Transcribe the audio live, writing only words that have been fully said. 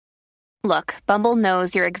Look, Bumble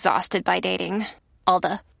knows you're exhausted by dating. All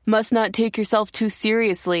the, must not take yourself too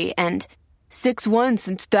seriously, and 6'1"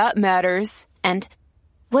 since that matters. And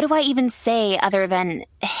what do I even say other than,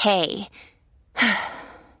 hey?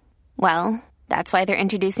 Well, that's why they're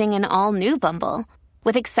introducing an all-new Bumble,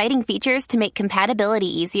 with exciting features to make compatibility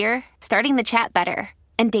easier, starting the chat better,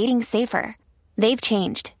 and dating safer. They've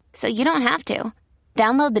changed, so you don't have to.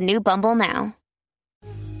 Download the new Bumble now.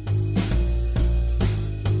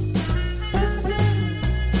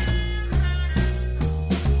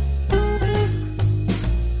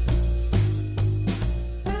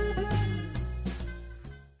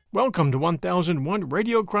 Welcome to 1001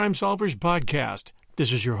 Radio Crime Solvers Podcast.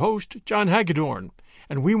 This is your host, John Hagedorn,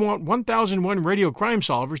 and we want 1001 Radio Crime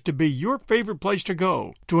Solvers to be your favorite place to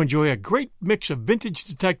go to enjoy a great mix of vintage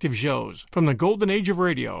detective shows from the golden age of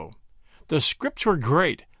radio. The scripts were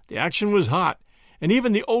great, the action was hot, and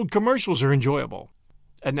even the old commercials are enjoyable.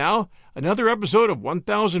 And now, another episode of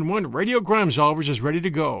 1001 Radio Crime Solvers is ready to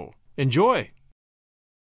go. Enjoy!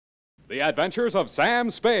 The Adventures of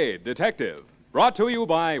Sam Spade, Detective. Brought to you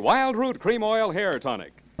by Wild Root Cream Oil Hair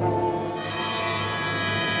Tonic. Sam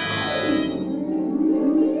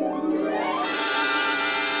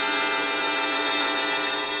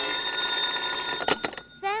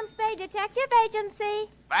Spade Detective Agency.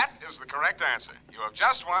 That is the correct answer. You have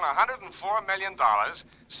just won $104 million,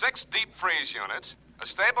 6 deep freeze units, a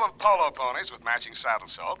stable of polo ponies with matching saddle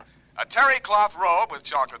soap, a terry cloth robe with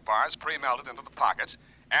chocolate bars pre-melted into the pockets,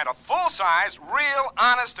 and a full-size, real,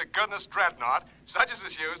 honest-to-goodness dreadnought, such as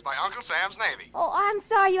is used by Uncle Sam's Navy. Oh, I'm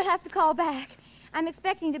sorry you'll have to call back. I'm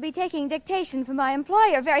expecting to be taking dictation from my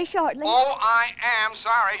employer very shortly. Oh, I am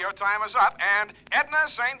sorry. Your time is up. And Edna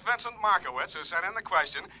St. Vincent Markowitz, who sent in the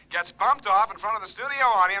question, gets bumped off in front of the studio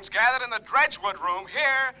audience gathered in the Dredgewood Room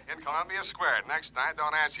here in Columbia Square. Next night,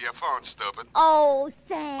 don't answer your phone, stupid. Oh,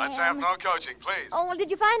 Sam. Let's have no coaching, please. Oh, well, did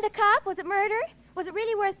you find the cop? Was it murder? Was it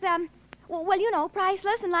really worth, well, you know,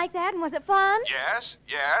 priceless and like that, and was it fun? Yes,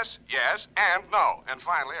 and no. And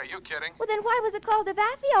finally, are you kidding? Well, then why was it called the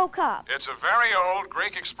VAPHIO Cup? It's a very old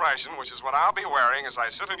Greek expression, which is what I'll be wearing as I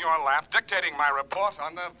sit in your lap dictating my report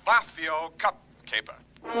on the VAPHIO Cup caper.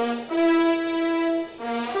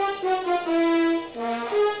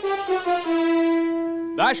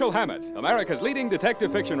 Dashiell Hammett, America's leading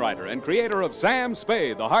detective fiction writer and creator of Sam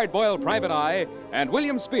Spade, the hard-boiled private eye, and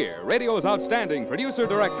William Spear, radio's outstanding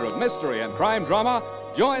producer-director of mystery and crime drama,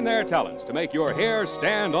 join their talents to make your hair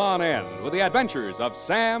stand on end with the adventures of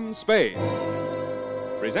Sam Spade.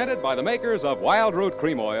 Presented by the makers of Wild Root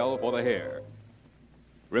Cream Oil for the hair.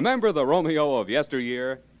 Remember the Romeo of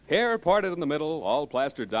yesteryear? Hair parted in the middle, all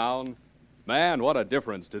plastered down? Man, what a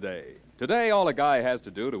difference today. Today, all a guy has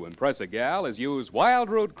to do to impress a gal is use Wild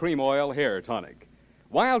Root Cream Oil Hair Tonic.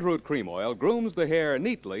 Wild Root Cream Oil grooms the hair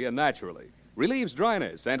neatly and naturally, relieves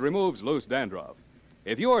dryness, and removes loose dandruff.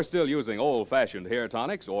 If you're still using old-fashioned hair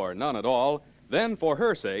tonics or none at all, then for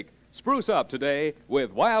her sake, spruce up today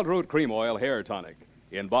with Wild Root Cream Oil Hair Tonic.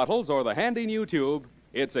 In bottles or the handy new tube,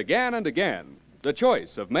 it's again and again the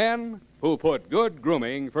choice of men who put good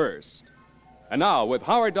grooming first. And now, with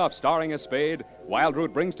Howard Duff starring as Spade, Wild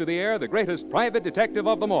Root brings to the air the greatest private detective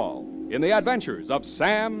of them all in the adventures of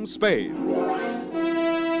Sam Spade. Blow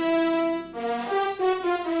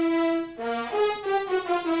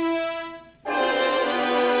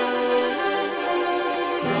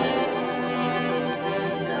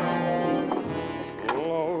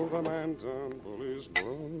the man down, police,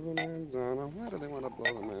 blow the man down. Why do they want to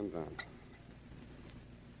blow the man down?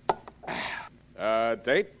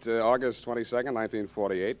 Date, August 22nd,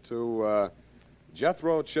 1948, to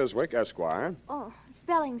Jethro Chiswick, Esquire. Oh,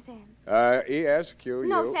 spelling, Sam. E-S-Q-U.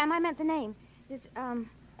 No, Sam, I meant the name. It's,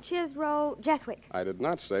 Chisro Jethwick. I did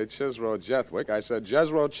not say Chisro Jethwick. I said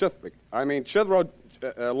Jethro Chithwick. I mean, Chithro...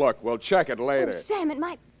 look, we'll check it later. Oh, Sam, it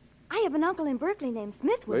might... I have an uncle in Berkeley named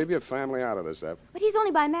Smithwick. Leave your family out of this, Eph. But he's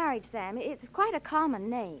only by marriage, Sam. It's quite a common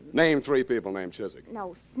name. Name 3 people named Chiswick.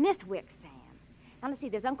 No, Smithwick, Sam. Now, let's see,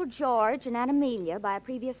 there's Uncle George and Aunt Amelia by a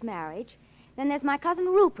previous marriage. Then there's my cousin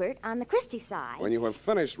Rupert on the Christie side. When you have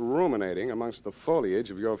finished ruminating amongst the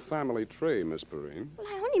foliage of your family tree, Miss Perrine. Well,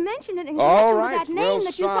 I only mentioned it in All connection right, with that name we'll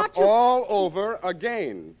that you start thought you... all over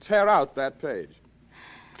again. Tear out that page.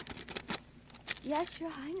 Yes,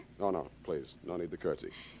 Your Highness. No, please. No need to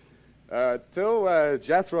curtsy. To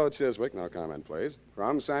Jethro Chiswick, no comment, please.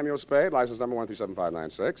 From Samuel Spade, license number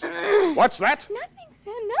 1375596. What's that? Nothing,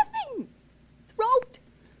 Sam, nothing. Throat.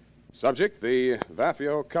 Subject, the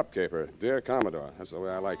VAPHIO Cup Caper. Dear Commodore, that's the way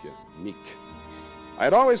I like you. Meek. I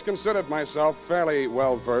had always considered myself fairly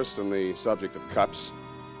well-versed in the subject of cups,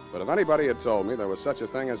 but if anybody had told me there was such a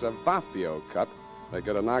thing as a VAPHIO Cup, They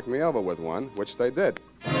could have knocked me over with one, which they did.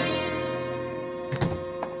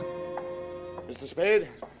 Mr. Spade?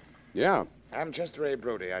 Yeah. I'm Chester A.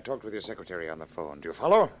 Brody. I talked with your secretary on the phone. Do you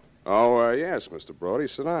follow? Oh, yes, Mr. Brody.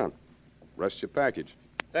 Sit down. Rest your package.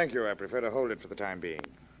 Thank you. I prefer to hold it for the time being.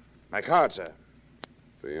 My card, sir.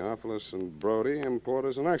 Theophilus and Brody,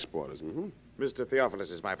 importers and exporters. Mm-hmm. Mr.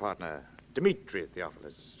 Theophilus is my partner, Dmitri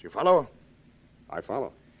Theophilus. You follow? I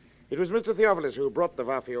follow. It was Mr. Theophilus who brought the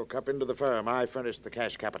VAPHIO cup into the firm. I furnished the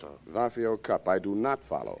cash capital. VAPHIO cup. I do not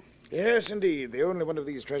follow. Yes, indeed. The only one of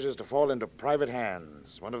these treasures to fall into private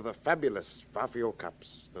hands. One of the fabulous VAPHIO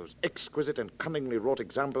cups. Those exquisite and cunningly wrought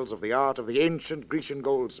examples of the art of the ancient Grecian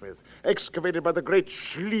goldsmith, excavated by the great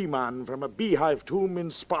Schliemann from a beehive tomb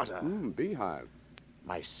in Sparta. Beehive.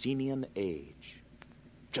 Mycenaean age.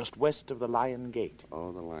 Just west of the Lion Gate.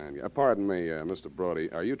 Oh, the Lion Gate. Pardon me, Mr. Brody.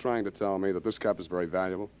 Are you trying to tell me that this cup is very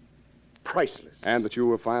valuable? Priceless. And that you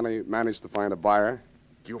will finally manage to find a buyer?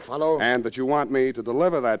 Do you follow? And that you want me to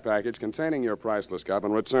deliver that package containing your priceless cup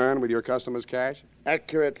and return with your customer's cash?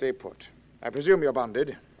 Accurately put. I presume you're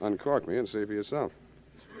bonded. Uncork me and see for yourself.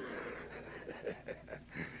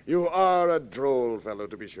 You are a droll fellow,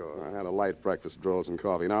 to be sure. I had a light breakfast, rolls and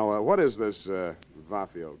coffee. Now, what is this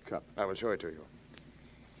VAPHIO cup? I will show it to you.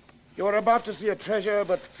 You're about to see a treasure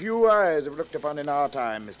but few eyes have looked upon in our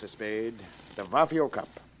time, Mr. Spade. The VAPHIO cup.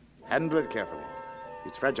 Handle it carefully.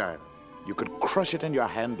 It's fragile. You could crush it in your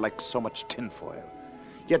hand like so much tinfoil.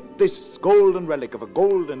 Yet this golden relic of a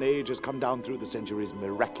golden age has come down through the centuries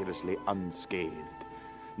miraculously unscathed.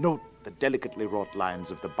 Note the delicately wrought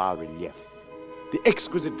lines of the bas-relief, the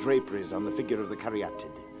exquisite draperies on the figure of the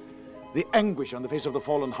caryatid, the anguish on the face of the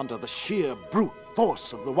fallen hunter, the sheer brute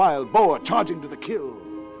force of the wild boar charging to the kill.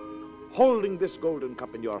 Holding this golden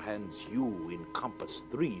cup in your hands, you encompass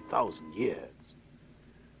 3,000 years.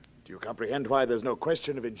 Do you comprehend why there's no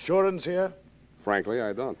question of insurance here? Frankly,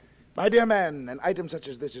 I don't. My dear man, an item such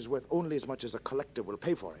as this is worth only as much as a collector will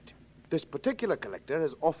pay for it. This particular collector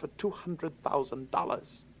has offered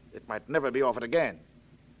 $200,000. It might never be offered again.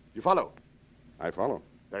 You follow? I follow.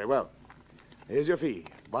 Very well. Here's your fee,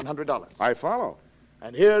 $100. I follow.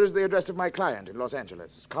 And here is the address of my client in Los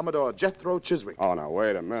Angeles, Commodore Jethro Chiswick. Oh, now,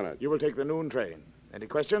 wait a minute. You will take the noon train. Any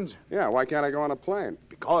questions? Yeah, why can't I go on a plane?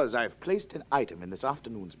 Because I've placed an item in this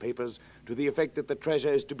afternoon's papers to the effect that the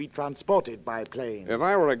treasure is to be transported by plane. If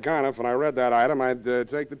I were a gonif and I read that item, I'd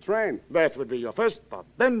take the train. That would be your first thought.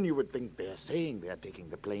 Then you would think they're saying they're taking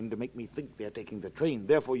the plane to make me think they're taking the train.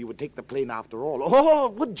 Therefore, you would take the plane after all. Oh,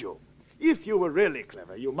 would you? If you were really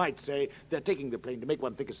clever, you might say they're taking the plane to make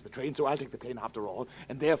one think it's the train, so I'll take the plane after all,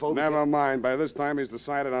 and therefore... Never mind. By this time, he's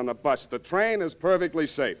decided on the bus. The train is perfectly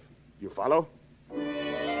safe. You follow?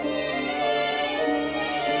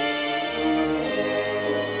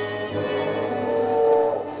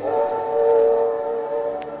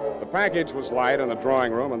 The package was light in the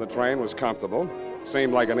drawing room, and the train was comfortable.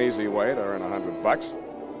 Seemed like an easy way to earn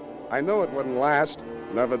 $100. I knew it wouldn't last.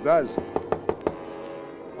 Never does.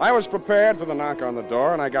 I was prepared for the knock on the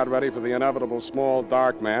door, and I got ready for the inevitable small,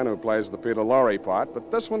 dark man who plays the Peter Lorre part,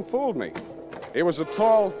 but this one fooled me. He was a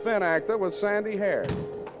tall, thin actor with sandy hair.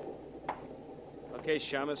 Okay,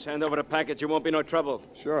 Shamus, hand over the package. It won't be no trouble.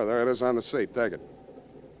 Sure, there it is on the seat. Take it.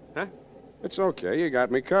 Huh? It's okay. You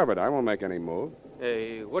got me covered. I won't make any move.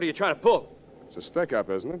 Hey, what are you trying to pull? It's a stick-up,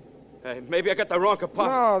 isn't it? Maybe I got the wrong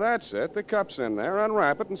compartment. No, that's it. The cup's in there.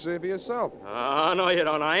 Unwrap it and see for yourself. Oh, no, you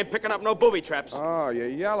don't. I ain't picking up no booby traps. Oh, you're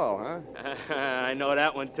yellow, huh? I know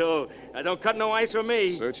that one, too. Don't cut no ice for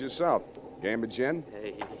me. Suit yourself. Game of gin?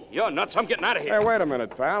 Hey, you're nuts. I'm getting out of here. Hey, wait a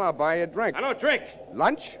minute, pal. I'll buy you a drink. I don't drink.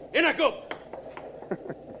 Lunch? In I go.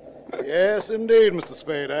 Yes, indeed, Mr.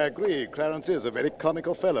 Spade. I agree. Clarence is a very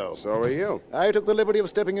comical fellow. So are you. I took the liberty of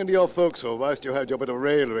stepping into your forecastle whilst you had your bit of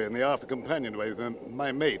raillery in the after companionway with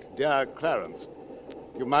my mate, dear Clarence.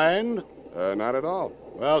 You mind? Not at all.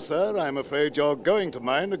 Well, sir, I'm afraid you're going to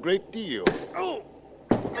mind a great deal. Oh!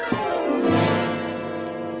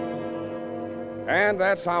 And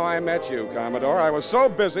that's how I met you, Commodore. I was so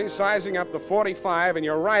busy sizing up the .45 in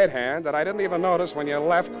your right hand that I didn't even notice when you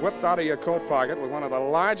left, whipped out of your coat pocket with one of the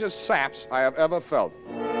largest saps I have ever felt.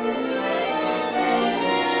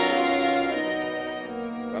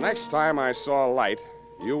 The next time I saw light,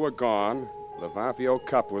 you were gone, the VAPHIO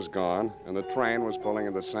cup was gone, and the train was pulling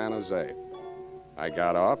into San Jose. I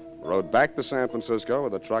got off, rode back to San Francisco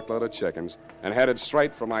with a truckload of chickens, and headed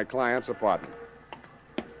straight for my client's apartment.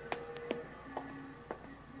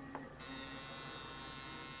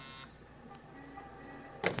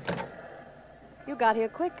 You got here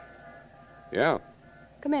quick. Yeah,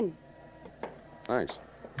 Come in. thanks.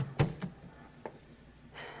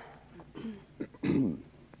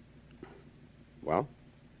 Well?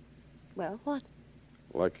 Well, what?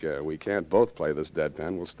 Look, we can't both play this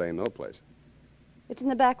deadpan. We'll stay no place. It's in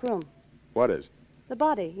the back room. What is? The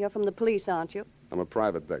body. You're from the police, aren't you? I'm a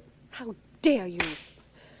private dick. How dare you?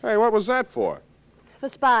 Hey, what was that for? For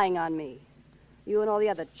spying on me. You and all the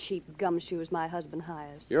other cheap gumshoes my husband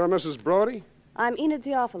hires. You're Mrs. Brody? I'm Enid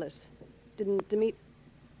Theophilus.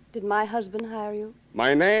 Did my husband hire you?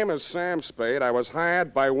 My name is Sam Spade. I was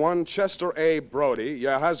hired by one Chester A. Brody,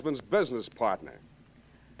 your husband's business partner.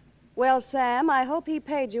 Well, Sam, I hope he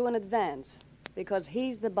paid you in advance, because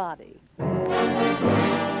he's the body.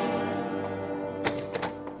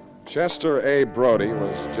 Chester A. Brody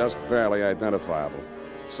was just barely identifiable.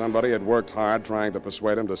 Somebody had worked hard trying to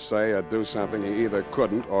persuade him to say or do something he either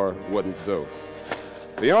couldn't or wouldn't do.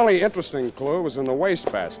 The only interesting clue was in the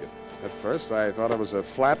wastebasket. At first, I thought it was a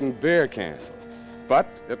flattened beer can. But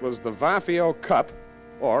it was the VAPHIO cup,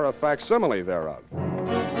 or a facsimile thereof.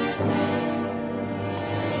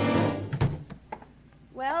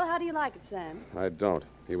 Well, how do you like it, Sam? I don't.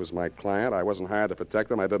 He was my client. I wasn't hired to protect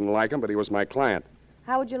him. I didn't like him, but he was my client.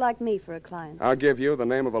 How would you like me for a client? I'll give you the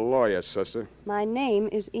name of a lawyer, sister. My name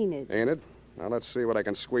is Enid. Ain't it? Now, let's see what I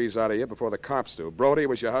can squeeze out of you before the cops do. Brody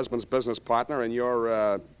was your husband's business partner, and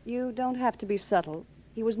you're, You don't have to be subtle.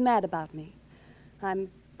 He was mad about me. I'm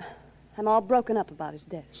all broken up about his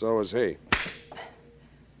death. So is he.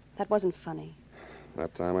 That wasn't funny.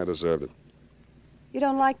 That time I deserved it. You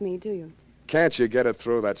don't like me, do you? Can't you get it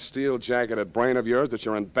through that steel-jacketed brain of yours that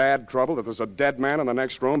you're in bad trouble, that there's a dead man in the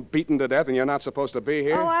next room, beaten to death, and you're not supposed to be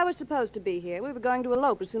here? Oh, I was supposed to be here. We were going to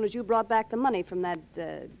elope as soon as you brought back the money from that,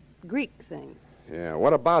 Greek thing. Yeah,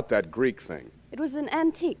 what about that Greek thing? It was an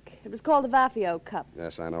antique. It was called the VAPHIO cup.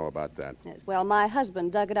 Yes, I know about that. Yes, well, my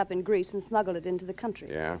husband dug it up in Greece and smuggled it into the country.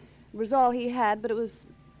 Yeah? It was all he had, but it was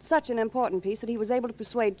such an important piece that he was able to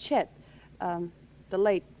persuade Chet, the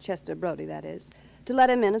late Chester Brody, that is, to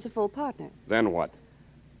let him in as a full partner. Then what?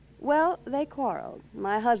 Well, they quarreled.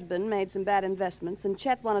 My husband made some bad investments, and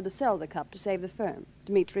Chet wanted to sell the cup to save the firm.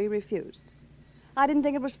 Dmitri refused. I didn't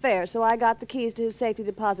think it was fair, so I got the keys to his safety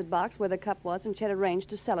deposit box where the cup was, and Chet arranged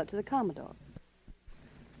to sell it to the Commodore.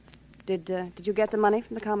 Did you get the money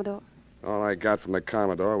from the Commodore? All I got from the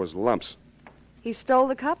Commodore was lumps. He stole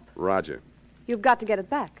the cup? Roger. You've got to get it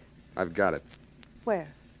back. I've got it. Where?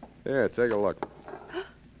 Here, take a look.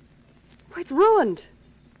 Oh, it's ruined.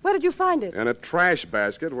 Where did you find it? In a trash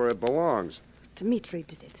basket where it belongs. Dmitri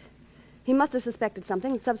did it. He must have suspected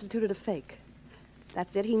something and substituted a fake.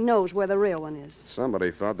 That's it. He knows where the real one is.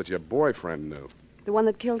 Somebody thought that your boyfriend knew. The one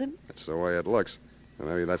that killed him? That's the way it looks. And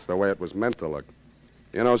maybe that's the way it was meant to look.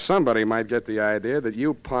 You know, somebody might get the idea that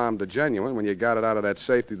you palmed the genuine when you got it out of that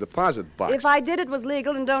safety deposit box. If I did, it was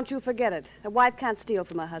legal, and don't you forget it. A wife can't steal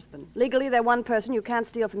from her husband. Legally, they're one person. You can't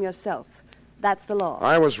steal from yourself. That's the law.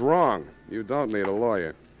 I was wrong. You don't need a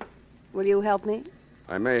lawyer. Will you help me?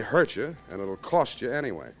 I may hurt you, and it'll cost you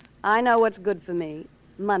anyway. I know what's good for me.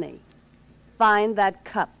 Money. Find that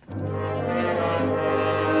cup.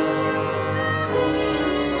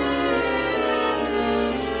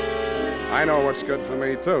 I know what's good for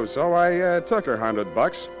me, too, so I took her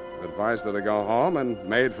 $100, advised her to go home, and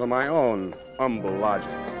made for my own humble lodging.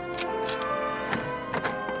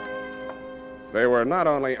 They were not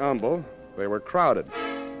only humble, they were crowded.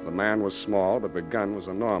 The man was small, but the gun was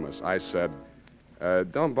enormous. I said,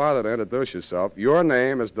 don't bother to introduce yourself. Your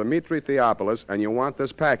name is Dmitri Theophilus, and you want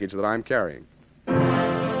this package that I'm carrying.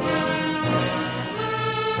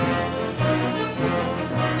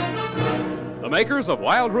 The makers of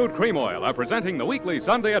Wild Root Cream Oil are presenting the weekly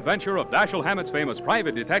Sunday adventure of Dashiell Hammett's famous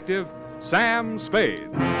private detective, Sam Spade.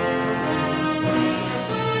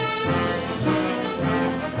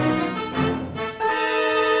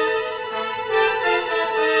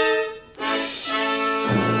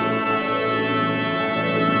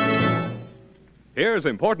 Here's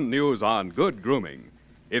important news on good grooming.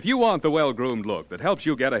 If you want the well-groomed look that helps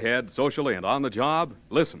you get ahead socially and on the job,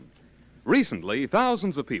 listen. Recently,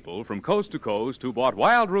 thousands of people from coast to coast who bought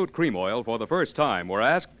Wild Root Cream Oil for the first time were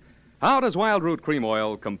asked, how does Wild Root Cream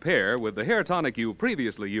Oil compare with the hair tonic you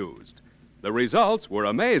previously used? The results were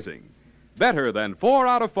amazing. Better than 4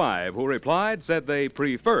 out of 5 who replied said they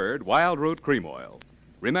preferred Wild Root Cream Oil.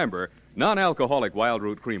 Remember, non-alcoholic Wild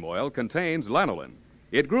Root Cream Oil contains lanolin.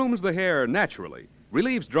 It grooms the hair naturally,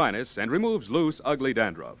 relieves dryness, and removes loose, ugly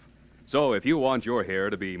dandruff. So if you want your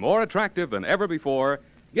hair to be more attractive than ever before,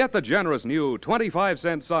 get the generous new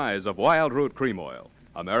 25-cent size of Wild Root Cream Oil,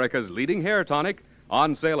 America's leading hair tonic,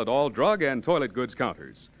 on sale at all drug and toilet goods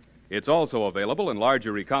counters. It's also available in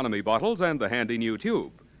larger economy bottles and the handy new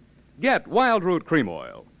tube. Get Wild Root Cream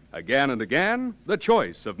Oil. Again and again, the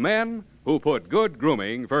choice of men who put good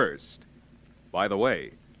grooming first. By the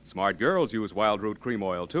way, Smart girls use wild root cream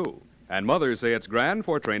oil, too. And mothers say it's grand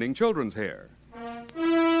for training children's hair.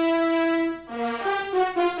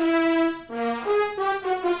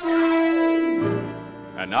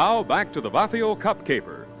 And now, back to the VAPHIO Cup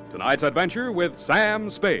Caper. Tonight's adventure with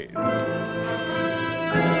Sam Spade.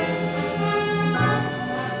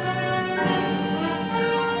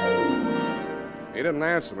 He didn't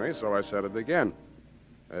answer me, so I said it again.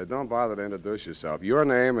 Don't bother to introduce yourself. Your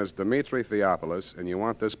name is Dmitri Theopolis, and you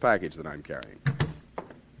want this package that I'm carrying.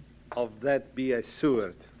 Of that be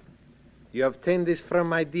assured. You obtained this from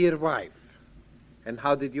my dear wife. And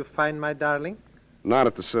how did you find my darling? Not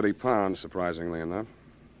at the city pond, surprisingly enough.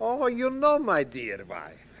 Oh, you know my dear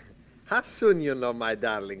wife. How soon you know my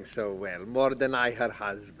darling so well, more than I her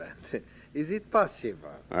husband? Is it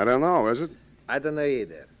possible? I don't know, is it? I don't know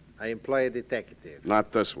either. I employ a detective.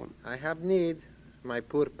 Not this one. I have need. My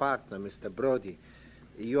poor partner, Mr. Brody.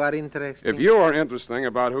 You are interested? If you are interesting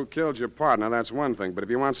about who killed your partner, that's one thing. But if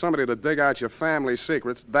you want somebody to dig out your family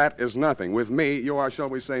secrets, that is nothing. With me, you are, shall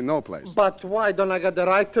we say, no place. But why don't I get the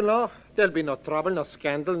right to know? There'll be no trouble, no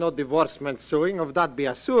scandal, no divorcement suing. Of that be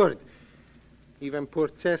assured. Even poor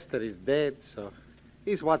Chester is dead, so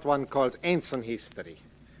he's what one calls ancient history.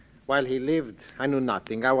 While he lived, I knew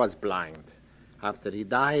nothing. I was blind. After he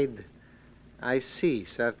died, I see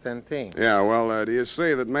certain things. Yeah, well, do you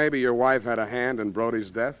see that maybe your wife had a hand in Brody's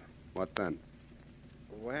death? What then?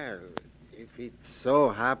 Well, if it so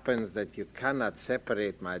happens that you cannot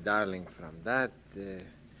separate my darling from that, do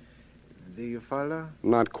you follow?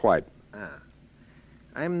 Not quite.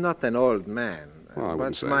 I'm not an old man, Well, I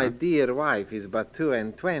wouldn't but say my that. dear wife is but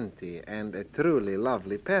 22 and a truly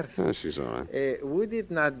lovely person. Yeah, she's all right. Would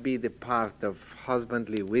it not be the part of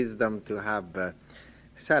husbandly wisdom to have,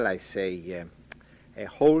 shall I say, a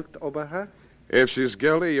hold over her? If she's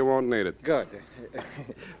guilty, you won't need it. Good.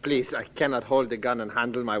 Please, I cannot hold the gun and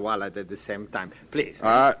handle my wallet at the same time. Please.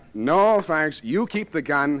 No, thanks. You keep the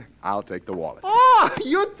gun. I'll take the wallet. Oh,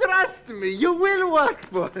 you trust me. You will work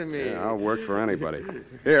for me. Yeah, I'll work for anybody.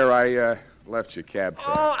 Here, I left your cab fare.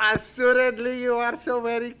 Oh, assuredly, you are so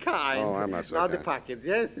very kind. Oh, I'm not so Now kind. the package,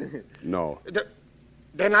 yes? No.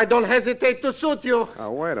 Then I don't hesitate to suit you.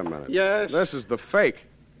 Oh, wait a minute. Yes? This is the fake.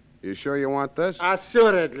 You sure you want this?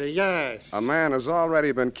 Assuredly, yes. A man has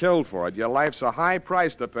already been killed for it. Your life's a high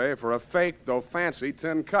price to pay for a fake, though fancy,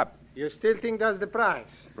 tin cup. You still think that's the price?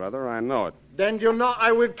 Brother, I know it. Then you know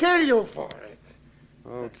I will kill you for it.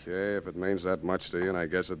 Okay, if it means that much to you, and I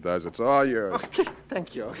guess it does, it's all yours. Okay,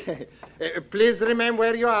 thank you. Okay. Please remain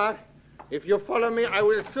where you are. If you follow me, I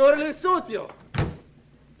will surely suit you.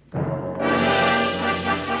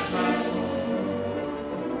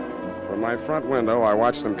 From my front window, I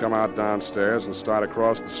watched them come out downstairs and start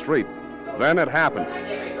across the street. Then it happened.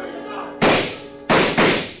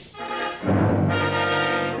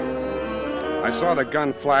 I saw the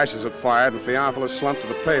gun flash as it fired, and Theophilus slumped to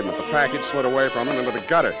the pavement. The package slid away from him into the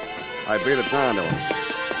gutter. I beat it down to him.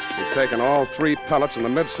 He'd taken all 3 pellets in the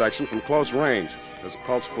midsection from close range. His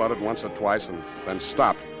pulse fluttered once or twice and then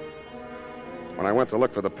stopped. When I went to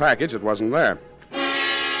look for the package, it wasn't there.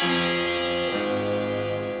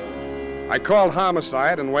 I called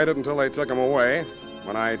homicide and waited until they took him away.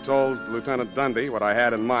 When I told Lieutenant Dundee what I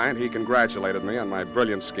had in mind, he congratulated me on my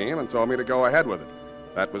brilliant scheme and told me to go ahead with it.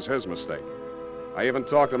 That was his mistake. I even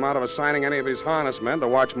talked him out of assigning any of his harness men to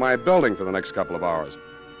watch my building for the next couple of hours.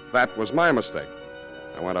 That was my mistake.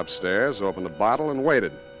 I went upstairs, opened the bottle, and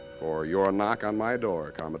waited for your knock on my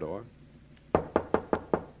door, Commodore.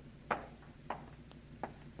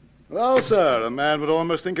 Well, sir, a man would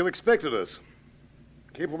almost think you expected us.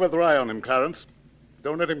 Keep a weather eye on him, Clarence.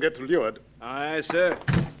 Don't let him get lured. Aye, sir.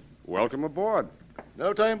 Welcome aboard.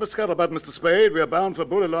 No time for scuttlebutt, Mr. Spade. We are bound for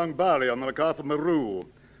Bullylong Bali on the lookout for Maru,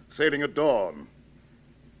 sailing at dawn.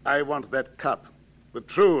 I want that cup. The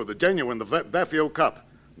true, the genuine, the VAPHIO cup.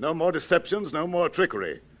 No more deceptions, no more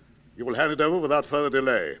trickery. You will hand it over without further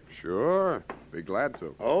delay. Sure. Be glad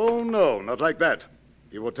to. Oh, no, not like that.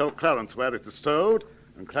 You will tell Clarence where it is stowed,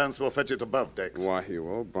 and Clarence will fetch it above decks. Why, you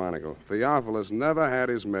old barnacle. Theophilus never had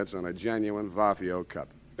his mitts on a genuine VAPHIO cup.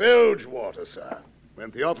 Bilge water, sir. When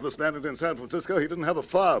Theophilus landed in San Francisco, he didn't have a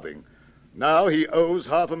farthing. Now he owes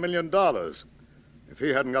 $500,000. If he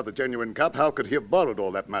hadn't got the genuine cup, how could he have borrowed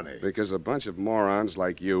all that money? Because a bunch of morons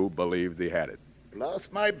like you believed he had it.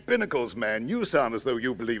 Blast my binnacles, man. You sound as though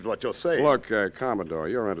you believed what you're saying. Look, Commodore,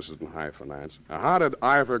 you're interested in high finance. How did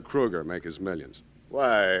Ivor Kruger make his millions?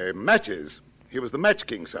 Why, matches. He was the match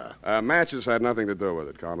king, sir. Matches had nothing to do with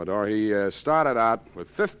it, Commodore. He started out with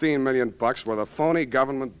 $15 million worth of phony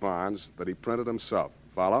government bonds that he printed himself.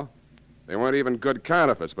 Follow? They weren't even good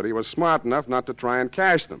counterfeits, but he was smart enough not to try and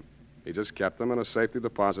cash them. He just kept them in a safety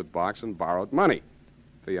deposit box and borrowed money.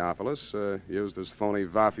 Theophilus used his phony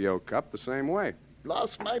VAPHIO cup the same way.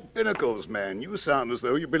 Blast my binnacles, man. You sound as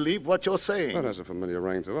though you believe what you're saying. That has a familiar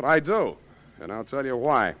ring to it. I do. And I'll tell you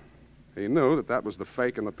why. He knew that was the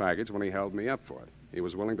fake in the package when he held me up for it. He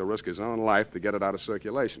was willing to risk his own life to get it out of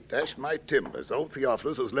circulation. Dash my timbers. Old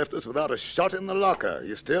Theophilus has left us without a shot in the locker.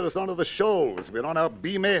 You steered us onto the shoals. We're on our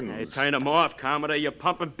beam ends. Hey, turn them off, Commodore. You're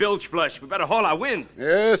pumping bilge flush. We better haul our wind.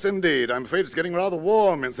 Yes, indeed. I'm afraid it's getting rather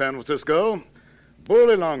warm in San Francisco.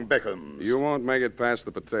 Bully long beckons. You won't make it past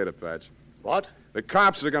the potato patch. What? The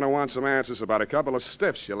cops are going to want some answers about a couple of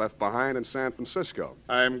stiffs you left behind in San Francisco.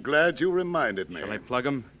 I'm glad you reminded me. Shall I plug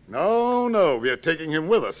him? No, we're taking him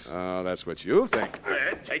with us. Oh, that's what you think.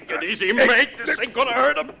 Take it easy, mate. This ain't gonna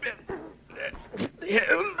hurt a bit.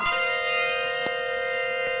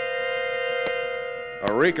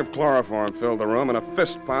 A reek of chloroform filled the room, and a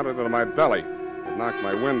fist pounded into my belly. It knocked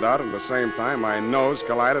my wind out, and at the same time, my nose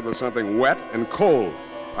collided with something wet and cold.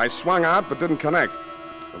 I swung out, but didn't connect.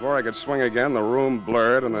 Before I could swing again, the room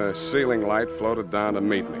blurred, and a ceiling light floated down to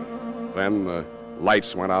meet me. Then the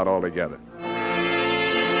lights went out altogether.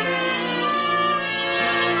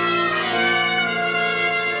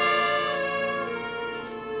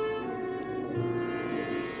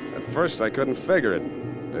 At first, I couldn't figure it.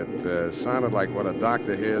 It sounded like what a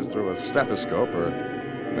doctor hears through a stethoscope, or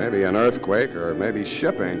maybe an earthquake, or maybe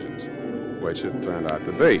ship engines, which it turned out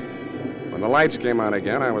to be. When the lights came on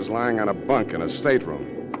again, I was lying on a bunk in a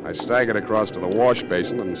stateroom. I staggered across to the wash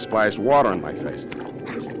basin and splashed water in my face.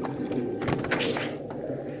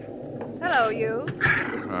 Hello, you.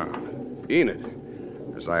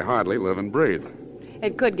 Enid, as I hardly live and breathe.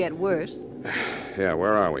 It could get worse. Yeah,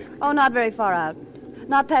 where are we? Oh, not very far out.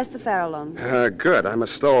 Not past the Farallon. Good. I'm a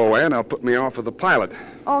stowaway, and they'll put me off with the pilot.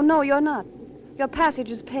 Oh, no, you're not. Your passage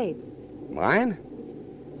is paid. Mine?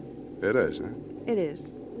 It is, huh? It is.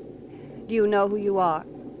 Do you know who you are?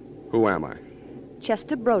 Who am I?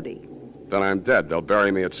 Chester Brody. Then I'm dead. They'll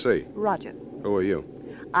bury me at sea. Roger. Who are you?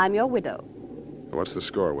 I'm your widow. What's the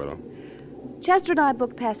score, widow? Chester and I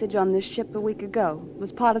booked passage on this ship a week ago. It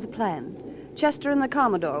was part of the plan. Chester and the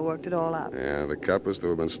Commodore worked it all out. Yeah, the cup was to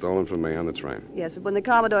have been stolen from me on the train. Yes, but when the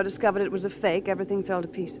Commodore discovered it was a fake, everything fell to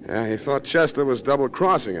pieces. Yeah, he thought Chester was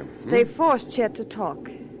double-crossing him. They forced Chet to talk.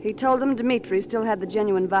 He told them Dmitri still had the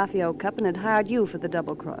genuine VAPHIO cup and had hired you for the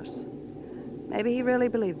double cross. Maybe he really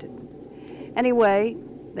believed it. Anyway,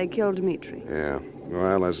 they killed Dmitri. Yeah,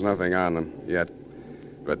 well, there's nothing on them yet.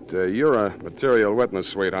 But you're a material witness,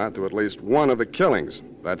 sweetheart, to at least one of the killings.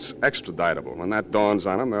 That's extraditable. When that dawns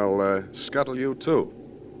on them, they'll scuttle you, too.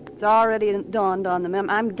 It's already dawned on them.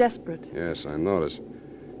 I'm desperate. Yes, I notice.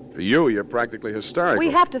 For you, you're practically hysterical.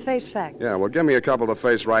 We have to face facts. Yeah, well, give me a couple to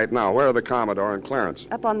face right now. Where are the Commodore and Clarence?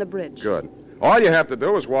 Up on the bridge. Good. All you have to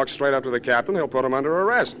do is walk straight up to the captain. He'll put him under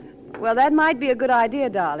arrest. Well, that might be a good idea,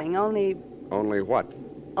 darling, only... Only what?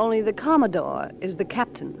 Only the Commodore is the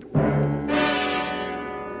captain.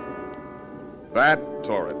 That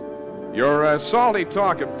tore it. Your salty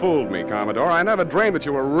talk had fooled me, Commodore. I never dreamed that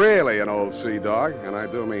you were really an old sea dog, and I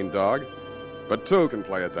do mean dog. But two can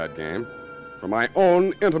play at that game. From my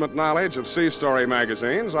own intimate knowledge of sea story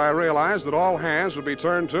magazines, I realized that all hands would be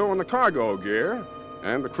turned to in the cargo gear,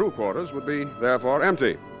 and the crew quarters would be, therefore,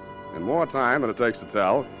 empty. In more time than it takes to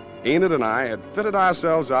tell, Enid and I had fitted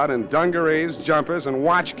ourselves out in dungarees, jumpers, and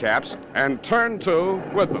watch caps, and turned to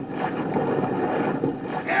with them.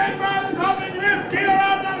 Anybody coming with gear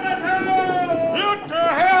out on the hello? You to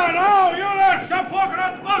hell, no! You let stop walking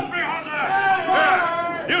out the boat behind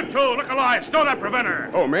there! You two, look alive. Stow that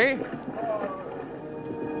preventer. Oh, me?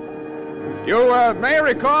 You may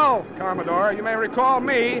recall, Commodore, you may recall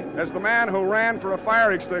me as the man who ran for a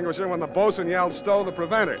fire extinguisher when the bosun yelled, "Stow the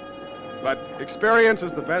preventer." But experience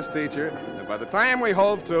is the best teacher, and by the time we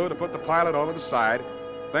hove to put the pilot over the side,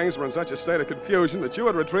 things were in such a state of confusion that you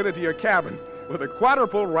had retreated to your cabin with a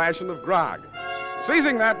quadruple ration of grog.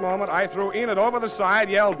 Seizing that moment, I threw Enid over the side,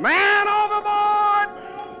 yelled, "Man overboard!"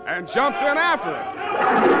 and jumped in after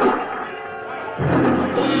her.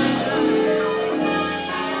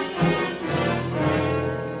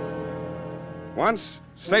 Once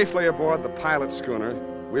safely aboard the pilot schooner,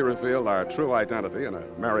 we revealed our true identity, and a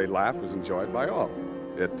merry laugh was enjoyed by all.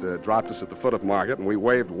 It dropped us at the foot of Market, and we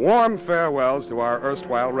waved warm farewells to our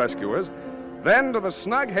erstwhile rescuers, then to the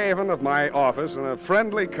snug haven of my office in a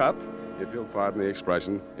friendly cup, if you'll pardon the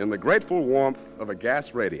expression, in the grateful warmth of a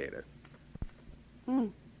gas radiator.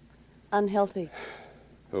 Unhealthy.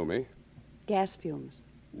 Who, me? Gas fumes.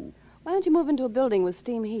 Why don't you move into a building with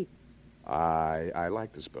steam heat? I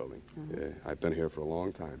like this building. I've been here for a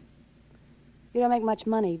long time. You don't make much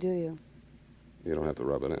money, do you? You don't have to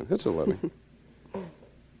rub it in. It's a living.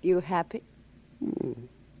 You happy?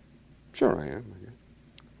 Sure I am, I guess.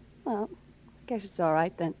 Well, I guess it's all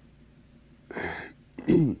right then.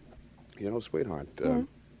 You know, sweetheart,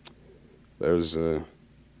 there's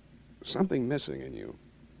something missing in you.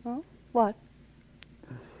 Oh? What?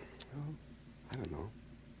 Oh, I don't know.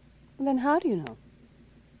 Then how do you know?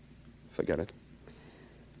 Forget it.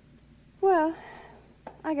 Well,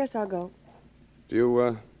 I guess I'll go.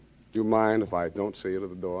 Do you mind if I don't see you to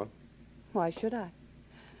the door? Why should I?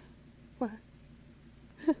 What?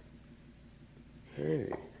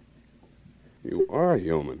 Hey, you are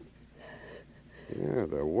human. Yeah,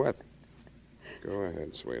 they're wet. Go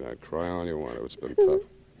ahead, sweetheart. Cry all you want to. It's been tough.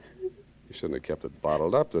 You shouldn't have kept it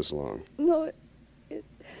bottled up this long. No,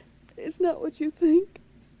 it's not what you think.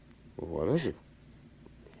 Well, what is it?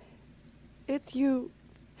 It's you.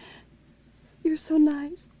 You're so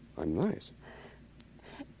nice. I'm nice.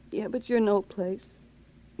 Yeah, but you're no place.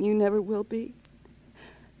 You never will be.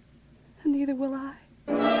 And neither will I.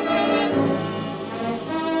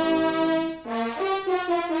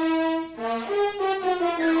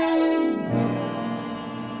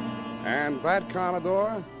 And that,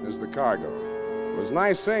 Commodore, is the cargo. It was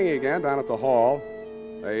nice seeing you again down at the hall.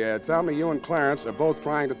 They tell me you and Clarence are both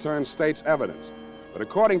trying to turn state's evidence. But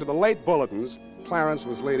according to the late bulletins, Clarence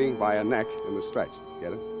was leading by a neck in the stretch.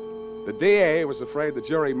 Get it? The DA was afraid the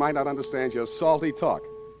jury might not understand your salty talk.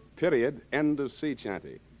 Period. End of sea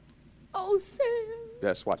chanty. Oh, Sam.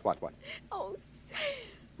 Yes, what? Oh, Sam.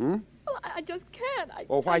 Hmm? Well, I just can't.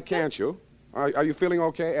 Well, why can't you? Are you feeling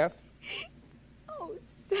okay, F? Oh,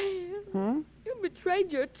 Sam. Hmm? You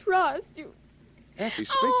betrayed your trust. Effie,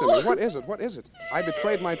 speak to me. What is it? What is it? I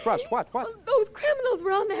betrayed my trust. What? Well, those criminals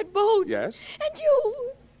were on that boat. Yes? And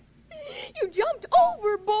you jumped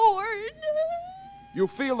overboard. You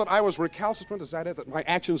feel that I was recalcitrant? Is that it? That my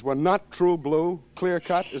actions were not true blue, clear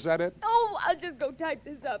cut? Is that it? Oh, I'll just go type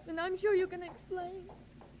this up, and I'm sure you can explain.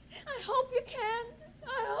 I hope you can.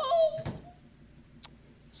 I hope.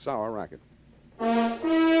 Sour racket.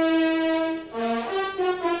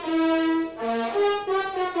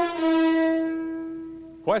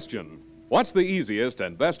 Question. What's the easiest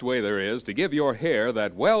and best way there is to give your hair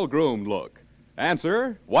that well-groomed look?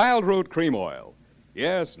 Answer, Wild Root Cream Oil.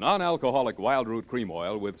 Yes, non-alcoholic Wild Root Cream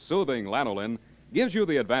Oil with soothing lanolin gives you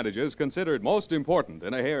the advantages considered most important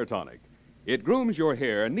in a hair tonic. It grooms your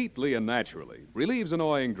hair neatly and naturally, relieves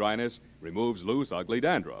annoying dryness, removes loose, ugly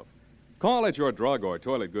dandruff. Call at your drug or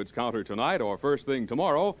toilet goods counter tonight or first thing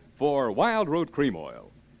tomorrow for Wild Root Cream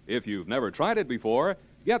Oil. If you've never tried it before,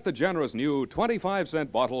 get the generous new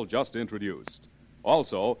 25-cent bottle just introduced.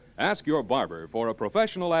 Also, ask your barber for a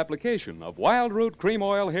professional application of Wild Root Cream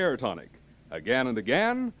Oil Hair Tonic. Again and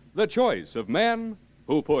again, the choice of men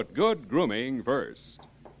who put good grooming first.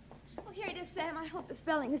 Oh, here it is, Sam. I hope the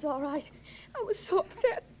spelling is all right. I was so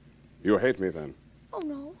upset. You hate me then? Oh,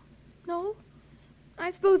 no. No.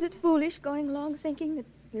 I suppose it's foolish going along thinking that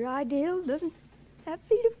your ideal doesn't have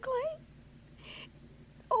feet of clay.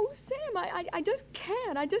 Oh, Sam, I just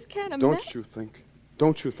can't. I just can't imagine.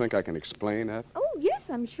 Don't you think I can explain that? Oh, yes,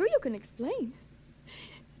 I'm sure you can explain.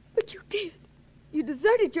 But you did. You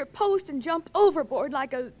deserted your post and jumped overboard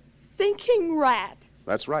like a thinking rat.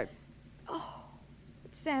 That's right. Oh,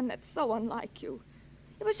 Sam, that's so unlike you.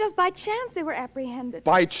 It was just by chance they were apprehended.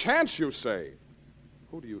 By chance, you say?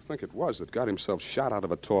 Who do you think it was that got himself shot out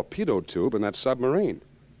of a torpedo tube in that submarine?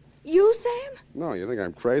 You, Sam? No, you think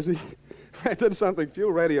I'm crazy? I did something few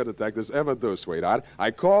radio detectives ever do, sweetheart.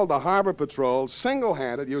 I called the Harbor Patrol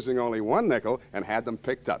single-handed using only one nickel and had them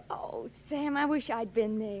picked up. Oh, Sam, I wish I'd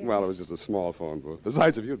been there. Well, it was just a small phone booth.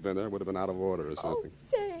 Besides, if you'd been there, it would have been out of order or something.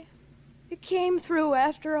 Oh, Sam, you came through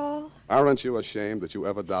after all. Aren't you ashamed that you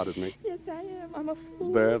ever doubted me? Yes, I am. I'm a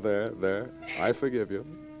fool. There. I forgive you.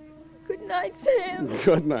 Good night, Sam.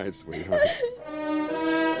 Good night, sweetheart.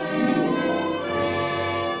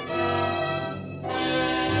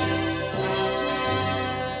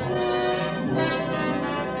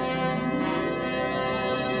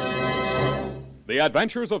 The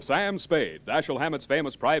Adventures of Sam Spade, Dashiell Hammett's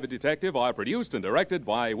famous private detective, are produced and directed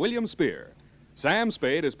by William Spear. Sam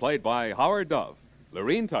Spade is played by Howard Duff.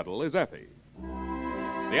 Lorene Tuttle is Effie.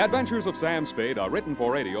 The Adventures of Sam Spade are written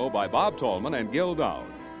for radio by Bob Tallman and Gil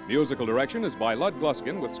Dowd. Musical direction is by Lud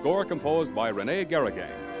Gluskin with score composed by Renee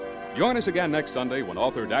Garrigang. Join us again next Sunday when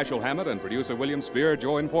author Dashiell Hammett and producer William Spear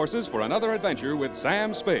join forces for another adventure with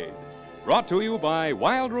Sam Spade. Brought to you by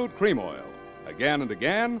Wild Root Cream Oil. Again and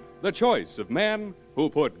again, the choice of men who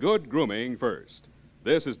put good grooming first.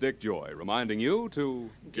 This is Dick Joy reminding you to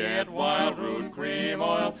get Wild Root Cream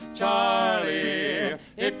Oil, Charlie.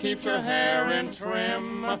 It keeps your hair in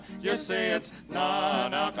trim. You say it's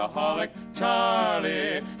non-alcoholic,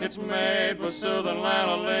 Charlie. It's made with soothing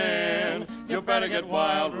lanolin. You better get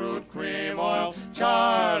Wild Root Cream Oil,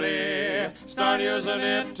 Charlie. Start using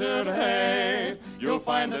it today. You'll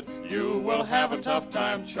find that you will have a tough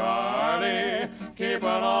time, Charlie, keeping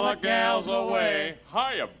all the gals away.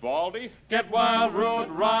 Hiya, Baldy. Get Wild Root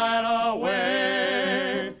right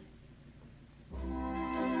away.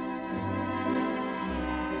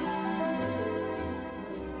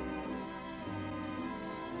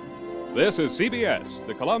 This is CBS,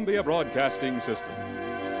 the Columbia Broadcasting System.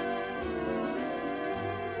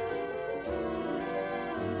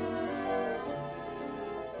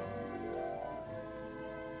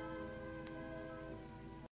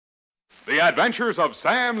 The Adventures of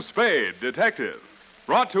Sam Spade, Detective.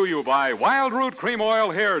 Brought to you by Wild Root Cream Oil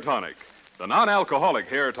Hair Tonic, the non-alcoholic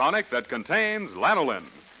hair tonic that contains lanolin.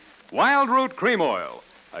 Wild Root Cream Oil.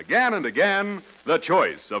 Again and again, the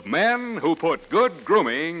choice of men who put good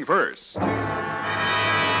grooming first. Sam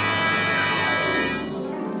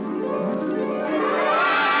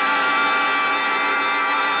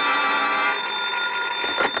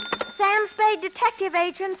Spade Detective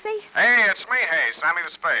Agency. Hey, it's me, Sammy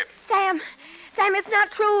the Spade. Sam, it's not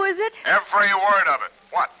true, is it? Every word of it.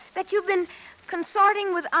 What? That you've been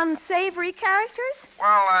consorting with unsavory characters?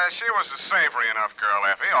 Well, she was a savory enough girl,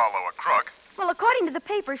 Effie, although a crook. Well, according to the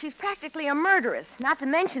paper, she's practically a murderess. Not to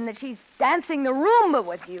mention that she's dancing the Roomba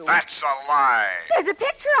with you. That's a lie. There's a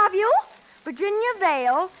picture of you. Virginia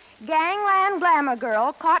Vale, gangland glamour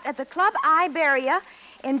girl, caught at the Club Iberia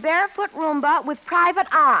in barefoot Roomba with private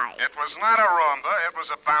eye. It was not a Roomba. It was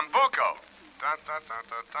a bambuco.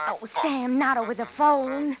 Oh, Sam, not over the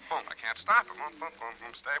phone. Boom, I can't stop it. Boom, boom, boom,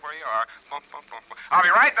 boom. Stay where you are. Boom, boom, boom, boom. I'll be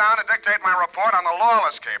right down to dictate my report on the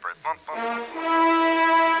lawless caper. Boom, boom, boom.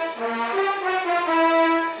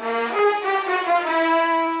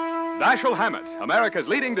 Dashiell Hammett, America's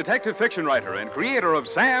leading detective fiction writer and creator of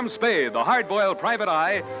Sam Spade, the hard-boiled private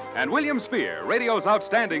eye, and William Spear, radio's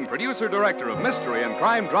outstanding producer-director of mystery and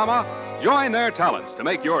crime drama, join their talents to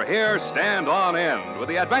make your hair stand on end with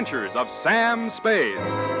the adventures of Sam Spade.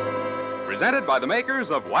 Presented by the makers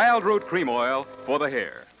of Wild Root Cream Oil for the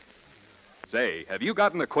hair. Say, have you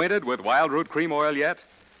gotten acquainted with Wild Root Cream Oil yet?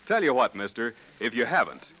 Tell you what, mister, if you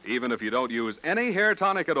haven't, even if you don't use any hair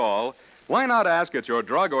tonic at all, why not ask at your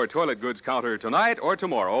drug or toilet goods counter tonight or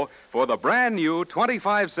tomorrow for the brand new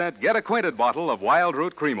 25-cent Get Acquainted bottle of Wild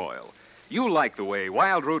Root Cream Oil. You'll like the way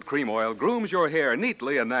Wild Root Cream Oil grooms your hair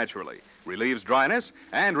neatly and naturally, relieves dryness,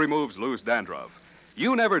 and removes loose dandruff.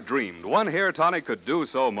 You never dreamed one hair tonic could do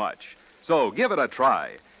so much. So give it a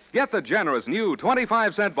try. Get the generous new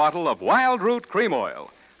 25-cent bottle of Wild Root Cream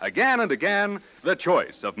Oil. Again and again, the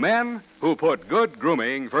choice of men who put good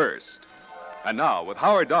grooming first. And now, with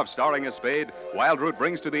Howard Duff starring as Spade, Wild Root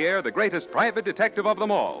brings to the air the greatest private detective of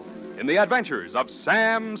them all in the adventures of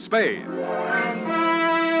Sam Spade.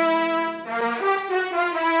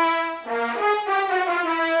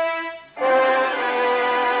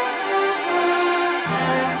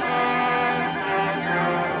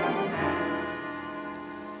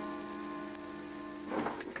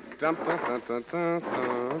 I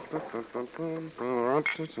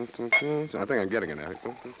think I'm getting it now.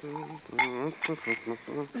 You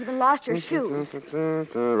even lost your shoes.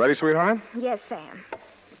 Ready, sweetheart? Yes, Sam.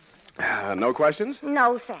 No questions?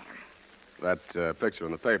 No, Sam. That picture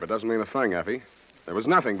in the paper doesn't mean a thing, Effie. There was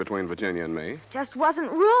nothing between Virginia and me. Just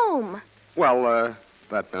wasn't room. Well,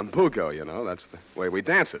 that bambuco, you know, that's the way we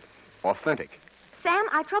dance it. Authentic. Sam,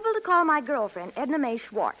 I troubled to call my girlfriend, Edna Mae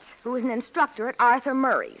Schwartz, who is an instructor at Arthur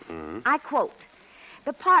Murray's. Mm-hmm. I quote,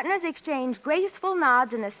 "The partners exchange graceful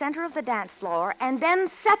nods in the center of the dance floor and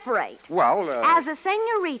then separate. Well, As a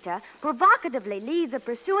senorita provocatively leads a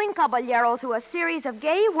pursuing caballero through a series of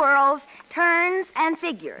gay whirls, turns, and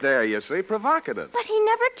figures." There, you see, provocative. But he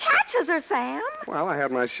never catches her, Sam. Well, I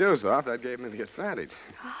had my shoes off. That gave me the advantage.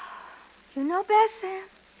 You know best, Sam.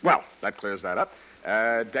 Well, that clears that up.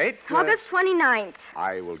 Date? August 29th.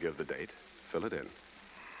 I will give the date. Fill it in.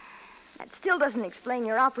 That still doesn't explain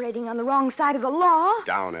your operating on the wrong side of the law.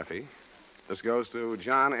 Down, Effie. This goes to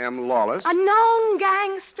John M. Lawless. A known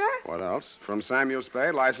gangster. What else? From Samuel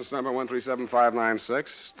Spade, license number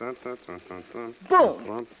 137596.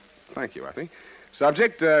 Boom. Thank you, Effie.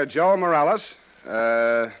 Subject, Joe Morales.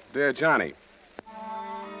 Dear Johnny,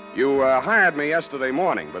 you hired me yesterday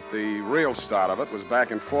morning, but the real start of it was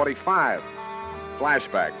back in 45.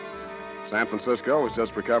 Flashback. San Francisco was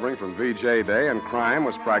just recovering from VJ Day, and crime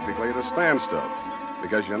was practically at a standstill.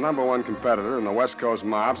 because your number one competitor in the West Coast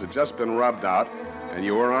mobs had just been rubbed out, and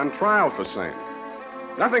you were on trial for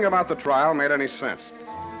same. Nothing about the trial made any sense.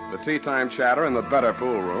 The tea-time chatter in the better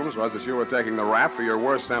pool rooms was that you were taking the rap for your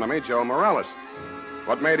worst enemy, Joe Morellis.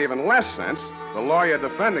 What made even less sense, the lawyer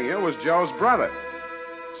defending you was Joe's brother.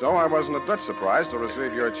 So I wasn't a bit surprised to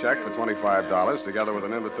receive your check for $25, together with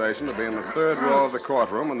an invitation to be in the third row of the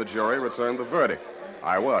courtroom when the jury returned the verdict.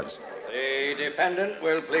 I was. The defendant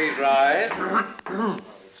will please rise.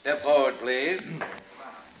 Step forward, please.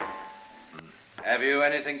 Have you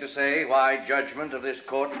anything to say why judgment of this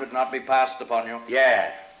court should not be passed upon you? Yeah.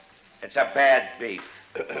 It's a bad beef.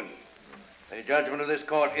 The judgment of this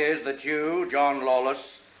court is that you, John Lawless,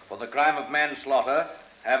 for the crime of manslaughter,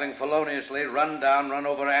 having feloniously run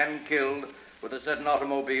over, and killed with a certain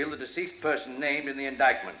automobile the deceased person named in the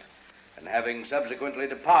indictment, and having subsequently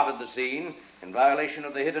departed the scene in violation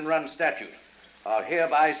of the hit-and-run statute, are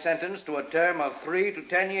hereby sentenced to a term of 3 to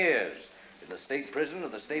 10 years in the state prison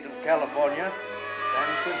of the state of California,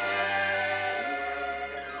 San Quentin.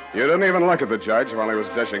 You didn't even look at the judge while he was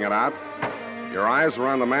dishing it out. Your eyes were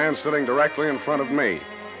on the man sitting directly in front of me.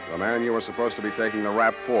 The man you were supposed to be taking the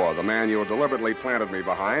rap for. The man you deliberately planted me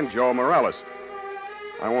behind, Joe Morellis.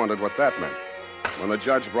 I wondered what that meant. When the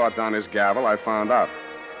judge brought down his gavel, I found out.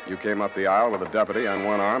 You came up the aisle with a deputy on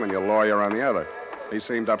one arm and your lawyer on the other. He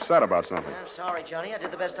seemed upset about something. I'm sorry, Johnny. I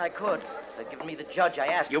did the best I could. They've given me the judge I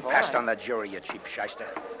asked for. You passed on the jury, you cheap shyster.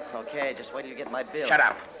 Okay, just wait till you get my bill. Shut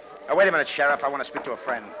up. Oh, wait a minute, Sheriff. I want to speak to a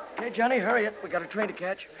friend. Okay, Johnny, hurry it. We got a train to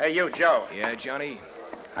catch. Hey, you, Joe. Yeah, Johnny?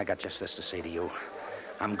 I got just this to say to you.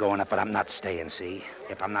 I'm going up, but I'm not staying, see?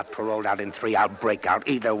 If I'm not paroled out in 3, I'll break out.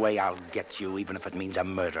 Either way, I'll get you, even if it means a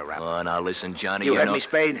murder rap. Oh, now listen, Johnny. You heard me,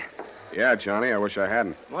 Spade? Yeah, Johnny. I wish I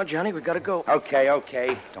hadn't. Come on, Johnny. We gotta go. Okay.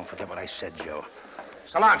 Don't forget what I said, Joe.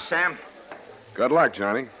 So long, Sam. Good luck,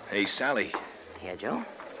 Johnny. Hey, Sally. Yeah, Joe?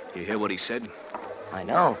 You hear what he said? I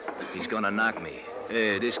know. He's gonna knock me.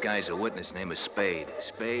 This guy's a witness named Spade.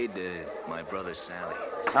 Spade, my brother Sally.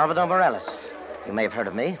 Salvador Morellis. You may have heard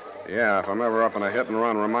of me. Yeah, if I'm ever up in a hit and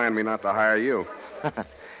run, remind me not to hire you. Come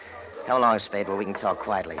along, Spade, where we can talk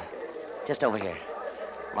quietly. Just over here.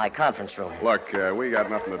 My conference room. Look, we got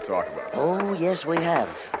nothing to talk about. Oh, yes, we have.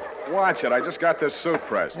 Watch it. I just got this suit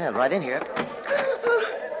pressed. Yeah, right in here.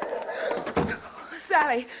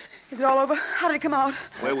 Sally, is it all over? How did it come out?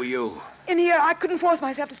 Where were you? In here. I couldn't force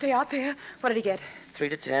myself to stay out there. What did he get? 3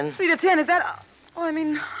 to 10. 3 to 10, is that... Oh, I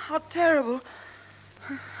mean, how terrible.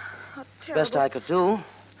 How terrible. Best I could do.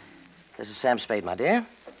 This is Sam Spade, my dear.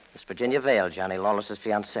 Miss Virginia Vale, Johnny Lawless's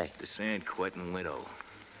fiancée. The San Quentin widow.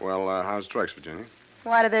 Well, how's tricks, Virginia?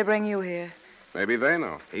 Why did they bring you here? Maybe they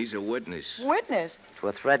know. He's a witness. Witness? To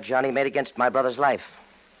a threat Johnny made against my brother's life.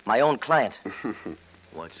 My own client.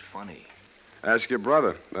 What's funny? Ask your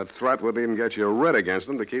brother. That threat would even get you a writ against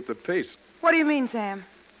him to keep the peace. What do you mean, Sam?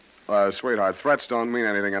 Sweetheart, threats don't mean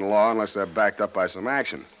anything in law unless they're backed up by some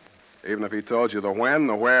action. Even if he told you the when,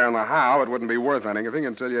 the where, and the how, it wouldn't be worth anything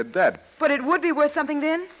until you're dead. But it would be worth something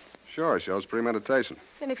then? Sure, shows premeditation.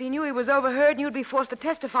 Then if he knew he was overheard, you'd be forced to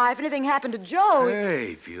testify if anything happened to Joe.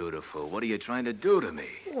 Hey, beautiful. What are you trying to do to me?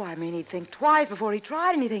 Oh, I mean, he'd think twice before he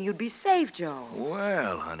tried anything. You'd be safe, Joe.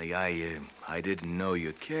 Well, honey, I didn't know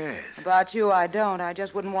you cared. About you, I don't. I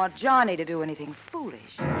just wouldn't want Johnny to do anything foolish.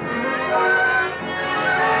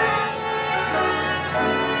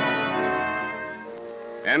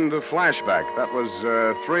 End of flashback. That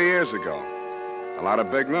was 3 years ago. A lot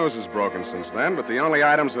of big news has broken since then, but the only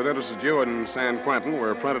items that interested you in San Quentin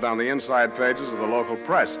were printed on the inside pages of the local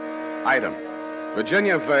press. Item: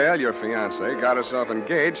 Virginia Vale, your fiancée, got herself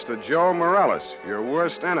engaged to Joe Morellis, your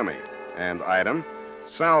worst enemy. And item: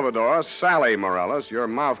 Salvador Sally Morellis, your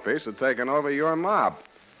mouthpiece, had taken over your mob.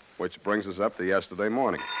 Which brings us up to yesterday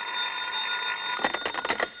morning.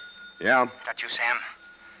 Yeah? That you, Sam?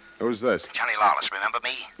 Who's this? Johnny Lawless, remember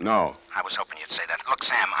me? No. I was hoping you'd say that. Look,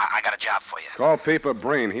 Sam, I got a job for you. Call Peeper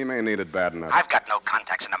Breen. He may need it bad enough. I've got no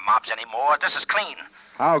contacts in the mobs anymore. This is clean.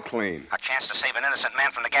 How clean? A chance to save an innocent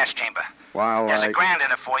man from the gas chamber. Well, There's $1,000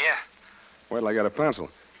 in it for you. Wait till I get a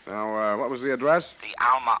pencil. Now, what was the address? The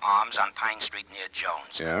Alma Arms on Pine Street near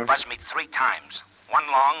Jones. Yeah? Buzz me 3 times. 1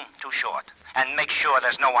 long, 2 short. And make sure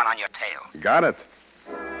there's no one on your tail. Got it.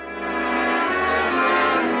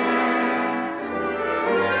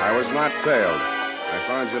 I was not tailed. I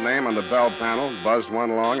found your name on the bell panel, buzzed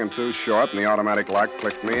 1 long and 2 short, and the automatic lock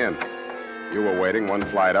clicked me in. You were waiting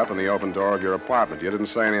 1 flight up in the open door of your apartment. You didn't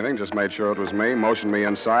say anything, just made sure it was me, motioned me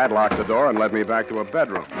inside, locked the door, and led me back to a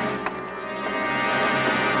bedroom.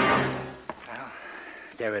 Well,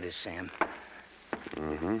 there it is, Sam.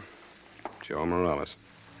 Mm-hmm. Joe Morellis.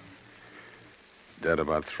 Dead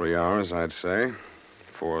about 3 hours, I'd say.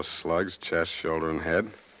 4 slugs, chest, shoulder, and head.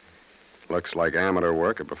 Looks like amateur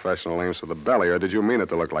work. A professional aims for the belly. Or did you mean it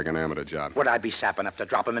to look like an amateur job? Would I be sap enough to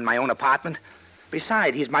drop him in my own apartment?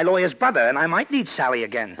 Besides, he's my lawyer's brother, and I might need Sally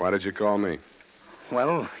again. Why did you call me?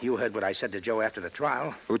 Well, you heard what I said to Joe after the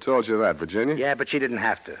trial. Who told you that, Virginia? Yeah, but she didn't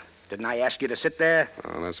have to. Didn't I ask you to sit there?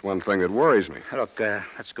 Oh, that's one thing that worries me. Look,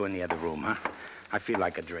 let's go in the other room, huh? I feel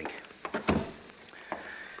like a drink.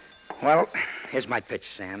 Well, here's my pitch,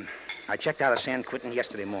 Sam. I checked out of San Quentin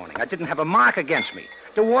yesterday morning. I didn't have a mark against me.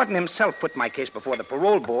 The warden himself put my case before the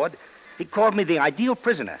parole board. He called me the ideal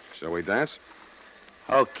prisoner. Shall we dance?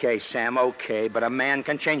 Okay, Sam, okay. But a man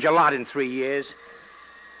can change a lot in 3 years.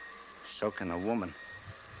 So can a woman.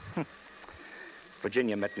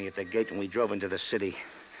 Virginia met me at the gate when we drove into the city.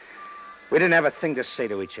 We didn't have a thing to say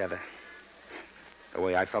to each other. The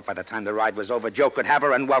way I felt by the time the ride was over, Joe could have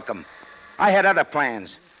her and welcome. I had other plans.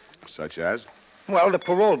 Such as? Well, the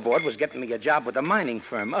parole board was getting me a job with a mining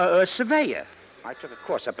firm, a surveyor. I took a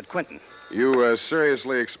course up at Quentin. You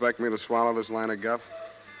seriously expect me to swallow this line of guff?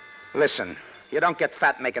 Listen, you don't get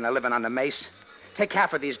fat making a living on the mace. Take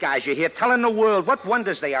half of these guys you hear telling the world what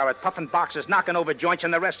wonders they are at puffing boxes, knocking over joints,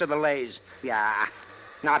 and the rest of the lays. Yeah,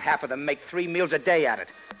 not half of them make 3 meals a day at it.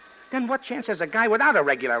 Then what chance has a guy without a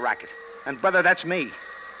regular racket? And, brother, that's me.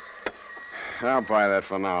 I'll buy that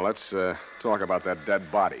for now. Let's talk about that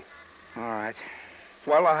dead body. All right.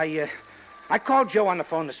 Well, I called Joe on the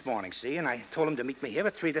phone this morning, see, and I told him to meet me here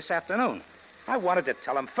at 3 this afternoon. I wanted to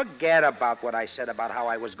tell him, forget about what I said about how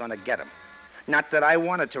I was going to get him. Not that I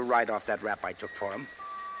wanted to write off that rap I took for him.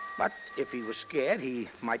 But if he was scared, he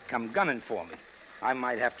might come gunning for me. I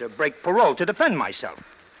might have to break parole to defend myself.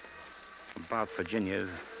 About Virginia,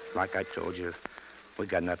 like I told you, we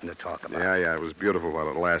got nothing to talk about. Yeah, it was beautiful while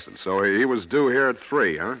it lasted. So he was due here at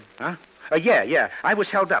 3, huh? Huh? Yeah. I was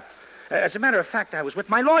held up. As a matter of fact, I was with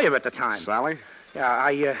my lawyer at the time. Sally?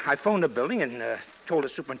 Yeah, I phoned the building and told the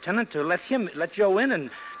superintendent to let Joe in,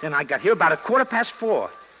 and then I got here about 4:15.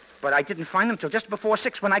 But I didn't find him till just before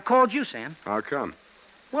 6 when I called you, Sam. How come?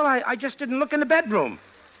 Well, I just didn't look in the bedroom.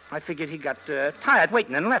 I figured he got tired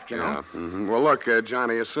waiting and left, you know. Yeah. Mm-hmm. Well, look,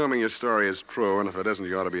 Johnny, assuming your story is true, and if it isn't,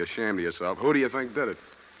 you ought to be ashamed of yourself, who do you think did it?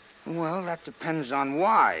 Well, that depends on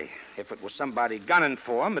why. If it was somebody gunning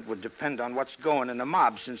for him, it would depend on what's going in the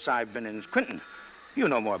mob since I've been in Quentin. You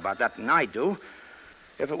know more about that than I do.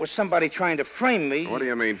 If it was somebody trying to frame me... What do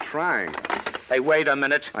you mean, trying? Hey, wait a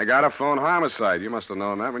minute. I got a phone homicide. You must have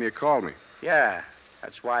known that when you called me. Yeah,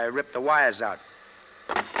 that's why I ripped the wires out.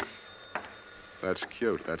 That's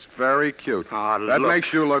cute. That's very cute. Oh, that makes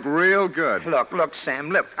you look real good. Look,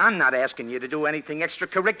 Sam, look. I'm not asking you to do anything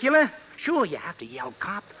extracurricular. Sure, you have to yell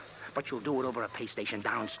cop, but you'll do it over a pay station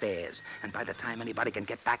downstairs. And by the time anybody can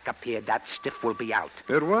get back up here, that stiff will be out.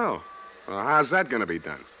 It will. Well, how's that going to be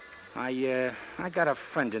done? I got a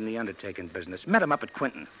friend in the undertaking business. Met him up at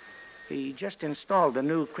Quentin. He just installed a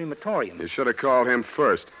new crematorium. You should have called him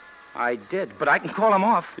first. I did, but I can call him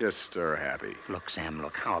off. You're stir-happy. Look, Sam,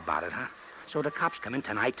 look. How about it, huh? So the cops come in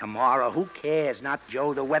tonight, tomorrow. Who cares? Not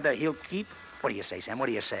Joe, the weather he'll keep. What do you say, Sam? What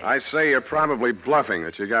do you say? I say you're probably bluffing,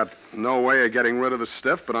 that you got no way of getting rid of the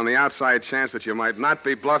stiff, but on the outside chance that you might not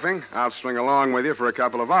be bluffing, I'll string along with you for a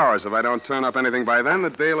couple of hours. If I don't turn up anything by then, the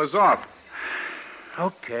deal is off.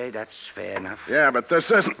 Okay, that's fair enough. Yeah, but this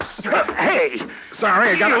isn't... Hey!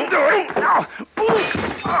 Sorry, I gotta do it.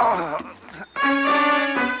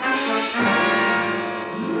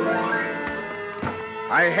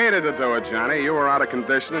 I hated to do it, Johnny. You were out of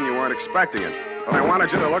condition and you weren't expecting it. But I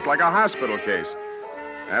wanted you to look like a hospital case.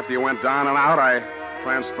 After you went down and out, I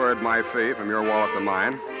transferred my fee from your wallet to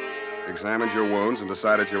mine, examined your wounds, and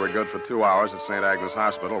decided you were good for 2 hours at St. Agnes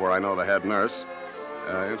Hospital, where I know the head nurse.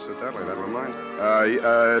 Incidentally, that reminds me.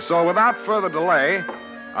 So without further delay,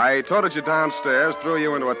 I toted you downstairs, threw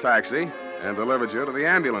you into a taxi, and delivered you to the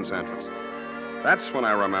ambulance entrance. That's when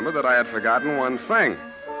I remembered that I had forgotten one thing.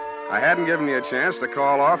 I hadn't given you a chance to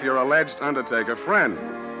call off your alleged undertaker friend.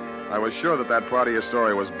 I was sure that part of your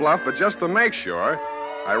story was bluff, but just to make sure,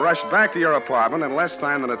 I rushed back to your apartment in less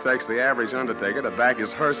time than it takes the average undertaker to back his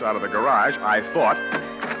hearse out of the garage, I thought.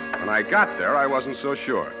 When I got there, I wasn't so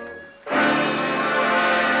sure.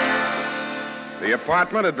 The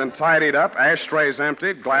apartment had been tidied up, ashtrays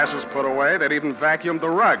emptied, glasses put away. They'd even vacuumed the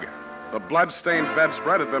rug. The blood-stained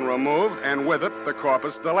bedspread had been removed, and with it, the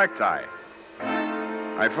corpus delicti.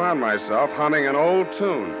 I found myself humming an old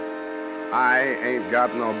tune. I ain't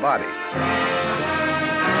got no body.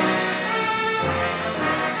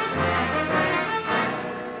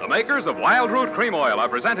 The makers of Wild Root Cream Oil are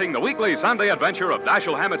presenting the weekly Sunday adventure of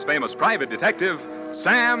Dashiell Hammett's famous private detective,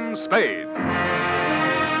 Sam Spade.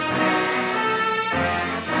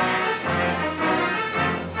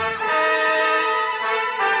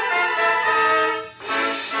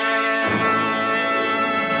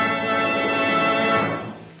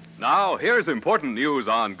 here's important news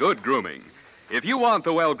on good grooming. If you want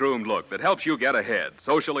the well-groomed look that helps you get ahead,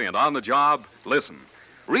 socially and on the job, listen.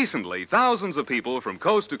 Recently, thousands of people from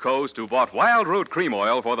coast to coast who bought Wild Root Cream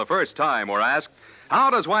Oil for the first time were asked, how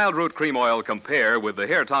does Wild Root Cream Oil compare with the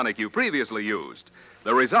hair tonic you previously used?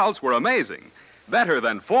 The results were amazing. Better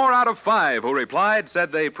than 4 out of 5 who replied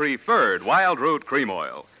said they preferred Wild Root Cream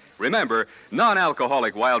Oil. Remember,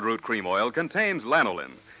 non-alcoholic Wild Root Cream Oil contains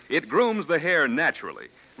lanolin. It grooms the hair naturally,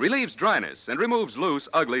 relieves dryness, and removes loose,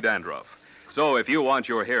 ugly dandruff. So if you want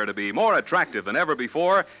your hair to be more attractive than ever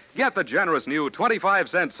before, get the generous new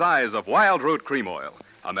 25-cent size of Wild Root Cream Oil,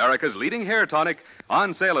 America's leading hair tonic,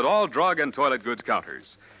 on sale at all drug and toilet goods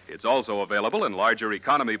counters. It's also available in larger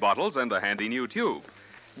economy bottles and the handy new tube.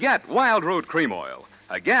 Get Wild Root Cream Oil.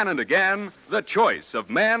 Again and again, the choice of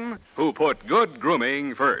men who put good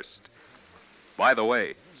grooming first. By the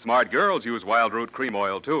way, smart girls use Wild Root Cream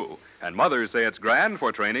Oil, too, and mothers say it's grand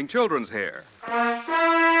for training children's hair.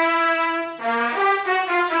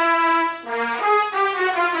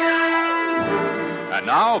 And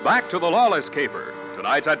now, back to the Lawless Caper.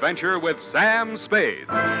 Tonight's adventure with Sam Spade.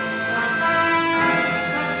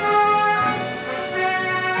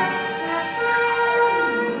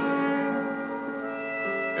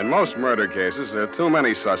 In most murder cases, there are too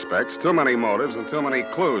many suspects, too many motives, and too many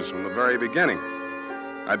clues from the very beginning.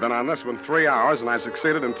 I'd been on this one 3 hours, and I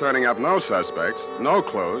succeeded in turning up no suspects, no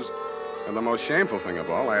clues, and the most shameful thing of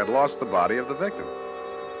all, I had lost the body of the victim.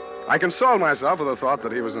 I consoled myself with the thought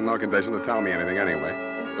that he was in no condition to tell me anything anyway.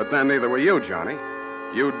 But then neither were you, Johnny.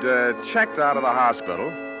 You'd checked out of the hospital,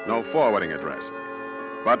 no forwarding address.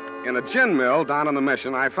 But in a gin mill down in the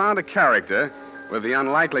Mission, I found a character with the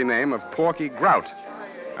unlikely name of Porky Grout.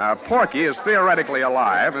 Porky is theoretically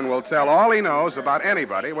alive and will tell all he knows about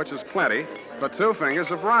anybody, which is plenty, for 2 fingers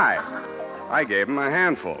of rye. I gave him a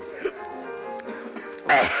handful.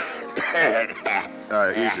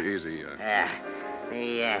 Easy.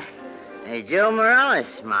 Joe Morales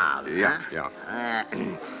mob. Yeah.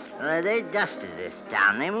 Well, they dusted this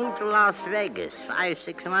town. They moved to Las Vegas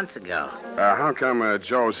 5-6 months ago. How come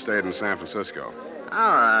Joe stayed in San Francisco?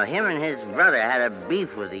 Oh, him and his brother had a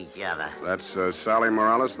beef with each other. That's Sally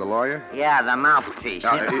Morales, the lawyer? Yeah, the mouthpiece.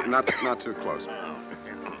 Not too close.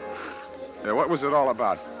 What was it all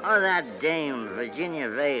about? Oh, that dame, Virginia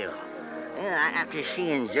Vale. After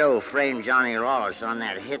she and Joe framed Johnny Lawless on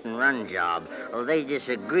that hit-and-run job, they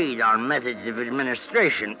disagreed on methods of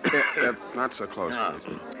administration. Not so close. Oh.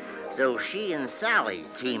 So she and Sally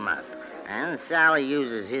team up, and Sally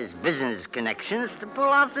uses his business connections to pull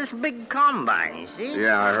off this big combine, you see?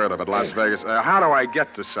 Yeah, I heard of it, Las Vegas. How do I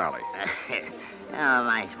get to Sally?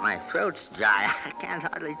 My throat's dry. I can't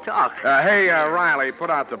hardly talk. Hey, Riley, put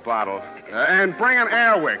out the bottle. And bring an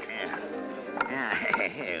airwick.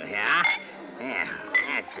 Yeah,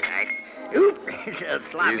 that's right. Oop, it's a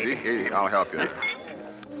floppy. Easy, I'll help you.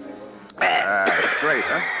 Great,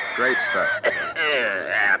 huh? Great stuff.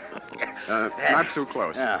 Not too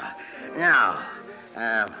close. Now,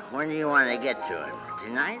 when do you want to get to him?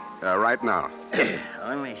 Tonight? Right now.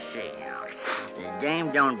 Let me see. The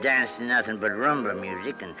dame don't dance to nothing but rumba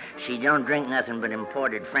music, and she don't drink nothing but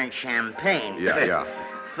imported French champagne. Yeah.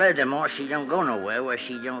 Furthermore, she don't go nowhere where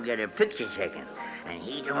she don't get her picture taken. And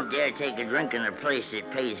he don't dare take a drink in a place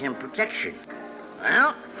that pays him protection.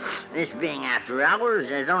 Well, this being after hours,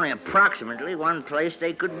 there's only approximately one place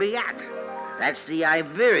they could be at. That's the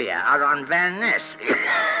Iberia out on Van Ness.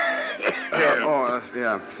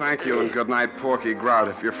 Yeah. Thank you and good night, Porky Grout.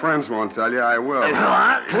 If your friends won't tell you, I will.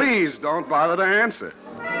 What? Please don't bother to answer.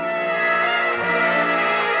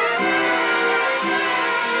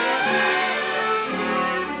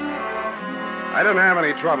 I didn't have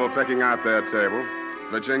any trouble picking out their table.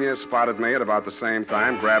 Virginia spotted me at about the same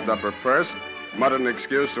time, grabbed up her purse, muttered an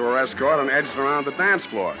excuse to her escort, and edged around the dance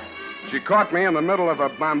floor. She caught me in the middle of a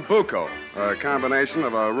bambuco, a combination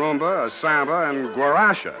of a rumba, a samba, and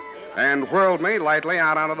guaracha, and whirled me lightly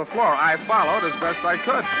out onto the floor. I followed as best I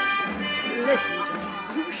could. Listen,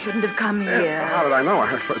 you shouldn't have come here. How did I know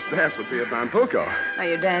our first dance would be a bambuco? Now,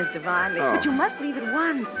 you danced divinely, but you must leave at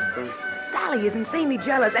once. Sally is insanely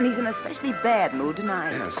jealous, and he's in an especially bad mood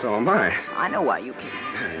tonight. Yeah, so am I. I know why you came.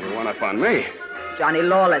 You went up on me. Johnny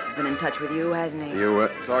Lawless has been in touch with you, hasn't he? You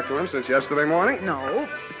talked to him since yesterday morning? No.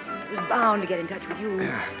 He was bound to get in touch with you.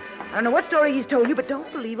 I don't know what story he's told you, but don't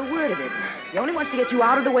believe a word of it. He only wants to get you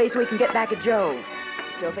out of the way so he can get back at Joe.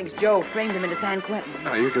 Still thinks Joe framed him into San Quentin.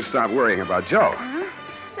 Oh, you can stop worrying about Joe. Huh?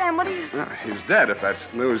 Sam, what are you... He's dead, if that's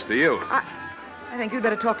news to you. I think you'd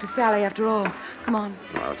better talk to Sally after all. Come on.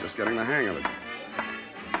 Well, I was just getting the hang of it.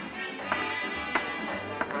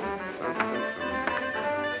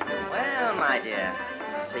 Well, my dear,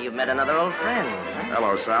 So you've met another old friend. Huh?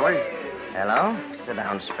 Hello, Sally. Hello. Sit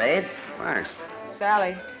down, Spade. Thanks.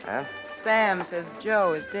 Sally. Huh? Sam says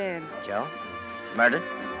Joe is dead. Joe? Murdered?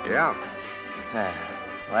 Yeah.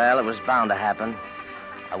 Well, it was bound to happen.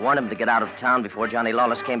 I warned him to get out of town before Johnny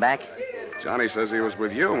Lawless came back. Johnny says he was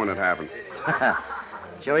with you when it happened.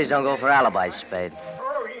 Juries don't go for alibis, Spade.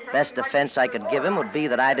 Best defense I could give him would be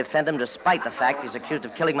that I defend him despite the fact he's accused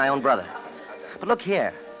of killing my own brother. But look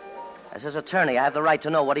here. As his attorney, I have the right to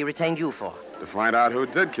know what he retained you for. To find out who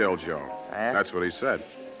did kill Joe. That's what he said.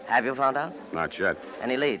 Have you found out? Not yet.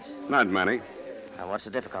 Any leads? Not many. Now, what's the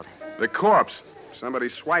difficulty? The corpse. Somebody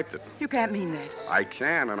swiped it. You can't mean that. I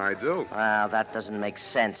can, and I do. Well, that doesn't make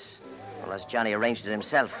sense. Unless Johnny arranged it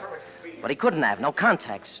himself. But he couldn't have. No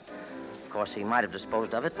contacts. Of course, he might have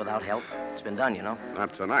disposed of it without help. It's been done, you know.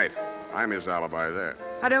 Not tonight. I'm his alibi there.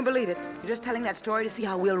 I don't believe it. You're just telling that story to see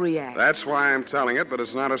how we'll react. That's why I'm telling it, but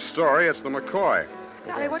it's not a story. It's the McCoy.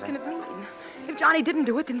 Sally, what can it mean? If Johnny didn't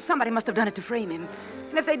do it, then somebody must have done it to frame him.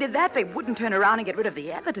 And if they did that, they wouldn't turn around and get rid of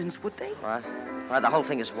the evidence, would they? What? Well, the whole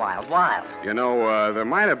thing is wild. Wild. You know, there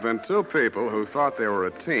might have been two people who thought they were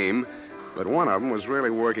a team, but one of them was really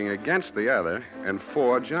working against the other and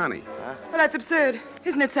for Johnny. Huh? Well, that's absurd,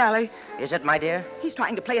 isn't it, Sally? Is it, my dear? He's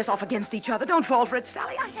trying to play us off against each other. Don't fall for it,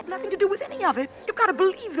 Sally. I had nothing to do with any of it. You've got to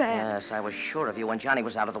believe that. Yes, I was sure of you when Johnny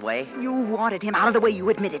was out of the way. You wanted him out of the way, you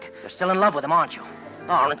admit it. You're still in love with him, aren't you?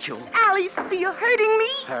 Aren't you? Alice, you're hurting me.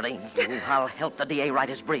 Hurting you? I'll help the DA write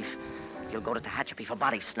his brief. You'll go to Tehachapi for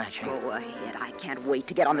body snatching. Go ahead. I can't wait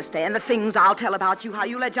to get on the stand. The things I'll tell about you, how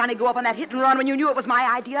you let Johnny go up on that hit and run when you knew it was my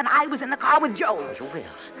idea and I was in the car with Joe. You will.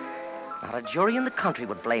 Not a jury in the country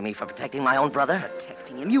would blame me for protecting my own brother.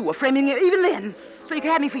 Protecting him? You were framing him even then. So you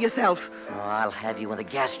can have me for yourself. Oh, I'll have you in the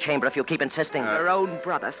gas chamber if you keep insisting. Your own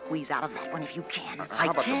brother. Squeeze out of that one if you can. How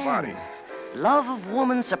about the body? Love of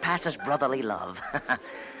woman surpasses brotherly love.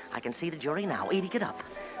 I can see the jury now, eating it up.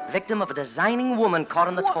 Victim of a designing woman caught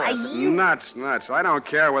in the toilet. Nuts. I don't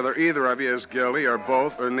care whether either of you is guilty or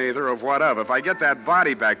both or neither or whatever. If I get that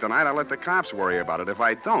body back tonight, I'll let the cops worry about it. If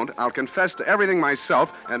I don't, I'll confess to everything myself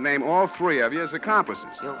and name all three of you as accomplices.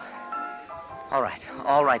 All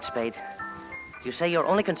right, Spade. You say your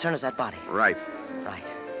only concern is that body? Right. Right.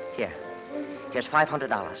 Here's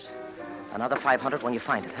 $500. Another $500 when you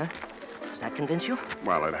find it, huh? Does that convince you?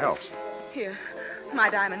 Well, it helps. Here, my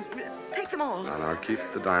diamonds. Take them all. Now, keep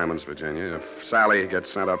the diamonds, Virginia. If Sally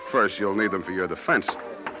gets sent up first, you'll need them for your defense.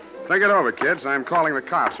 Think it over, kids. I'm calling the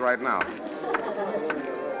cops right now. I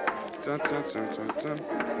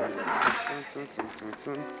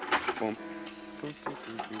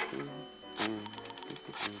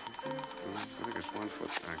think it's 1 foot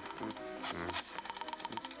back.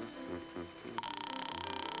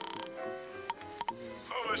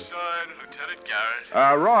 Homicide, Lieutenant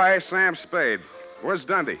Garrett. Roy, Sam Spade. Where's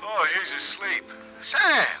Dundee? Oh, he's asleep.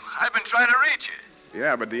 Sam, I've been trying to reach you.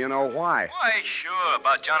 Yeah, but do you know why? Why, sure,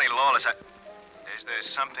 about Johnny Lawless. Is there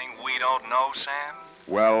something we don't know, Sam?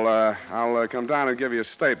 Well, I'll come down and give you a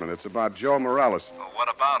statement. It's about Joe Morales. Well, what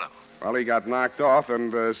about him? Well, he got knocked off,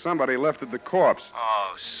 and somebody lifted the corpse.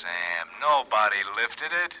 Oh, Sam, nobody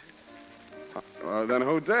lifted it. Then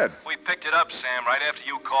who did? We picked it up, Sam, right after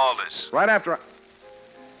you called us. Right after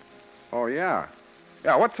Oh, yeah.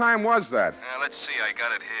 Yeah, what time was that? Let's see, I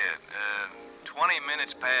got it here. 20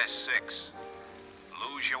 minutes past 6.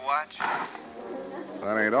 Lose your watch?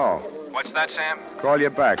 That ain't all. What's that, Sam? Call you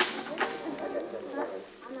back.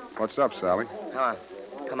 What's up, Sally? Come on.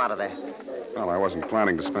 Come out of there. Well, I wasn't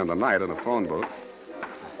planning to spend the night in a phone booth.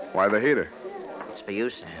 Why the heater? It's for you,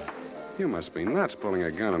 Sam. You must be nuts pulling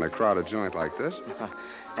a gun in a crowded joint like this.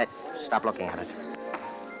 Hey, stop looking at it.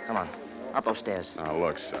 Come on. Up those stairs. Now,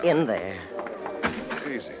 look, Sally. In there.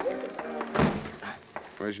 Easy.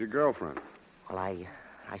 Where's your girlfriend? Well, I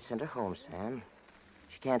sent her home, Sam.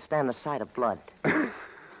 She can't stand the sight of blood.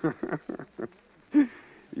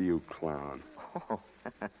 You clown. Oh.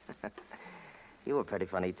 You were pretty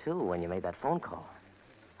funny, too, when you made that phone call.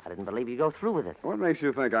 I didn't believe you'd go through with it. What makes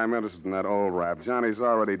you think I'm interested in that old rap? Johnny's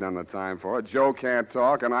already done the time for it. Joe can't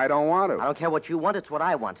talk, and I don't want to. I don't care what you want. It's what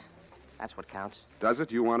I want. That's what counts. Does it?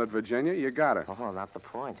 You wanted Virginia? You got her. Oh, not the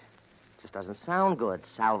point. Just doesn't sound good.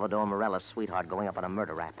 Salvador Morella's sweetheart going up on a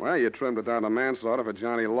murder rap. Well, you trimmed it down to manslaughter for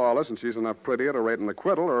Johnny Lawless, and she's enough prettier to rate an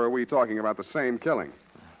acquittal, or are we talking about the same killing?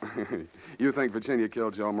 You think Virginia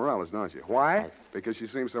killed Joe Morales, don't you? Why? Because she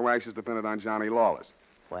seems so anxious to pin it on Johnny Lawless.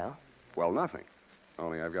 Well? Well, nothing.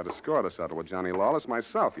 Only I've got a score to settle with Johnny Lawless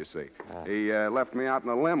myself, you see. He left me out in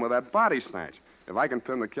a limb with that body snatch. If I can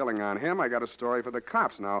pin the killing on him, I got a story for the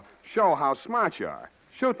cops. Now, show how smart you are.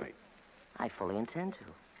 Shoot me. I fully intend to.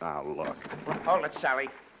 Now, look. Hold it, Sally.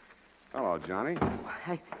 Hello, Johnny.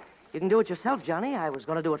 You can do it yourself, Johnny. I was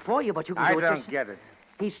going to do it for you, but you can do it yourself. I don't get it.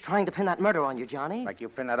 He's trying to pin that murder on you, Johnny. Like you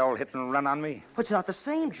pinned that old hit and run on me? But it's not the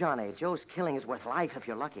same, Johnny. Joe's killing is worth life if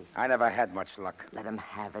you're lucky. I never had much luck. Let him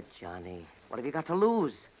have it, Johnny. What have you got to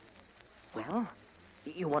lose? Well,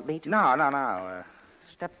 you want me to... No.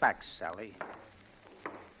 Step back, Sally.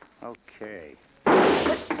 Okay.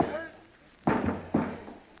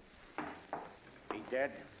 He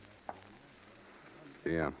dead?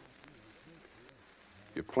 Yeah.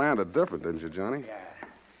 You planned it different, didn't you, Johnny?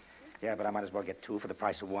 Yeah, but I might as well get two for the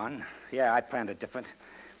price of one. Yeah, I planned it different,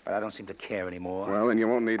 but I don't seem to care anymore. Well, then you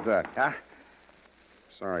won't need that. Huh?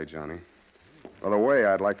 Sorry, Johnny. By the way,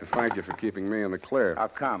 I'd like to thank you for keeping me in the clear. How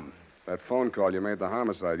come? That phone call you made the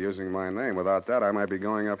homicide using my name. Without that, I might be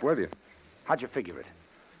going up with you. How'd you figure it?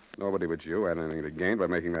 Nobody but you had anything to gain by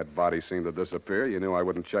making that body seem to disappear. You knew I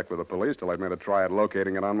wouldn't check with the police till I'd made a try at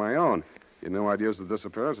locating it on my own. You knew I'd use the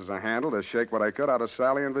disappearance as a handle to shake what I could out of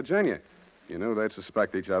Sally and Virginia. You knew they'd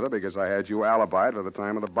suspect each other because I had you alibied at the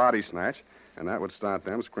time of the body snatch, and that would start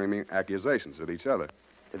them screaming accusations at each other.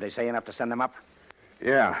 Did they say enough to send them up?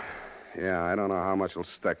 Yeah, I don't know how much will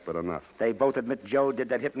stick, but enough. They both admit Joe did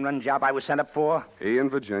that hit-and-run job I was sent up for? He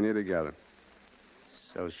and Virginia together.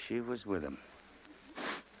 So she was with him.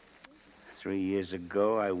 3 years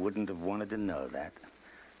ago, I wouldn't have wanted to know that.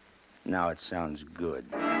 Now it sounds good.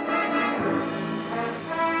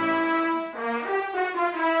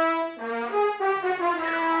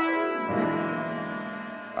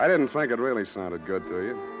 I didn't think it really sounded good to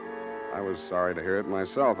you. I was sorry to hear it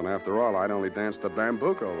myself, and after all, I'd only danced a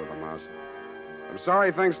bambuco with a mouse. I'm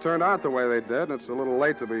sorry things turned out the way they did, and it's a little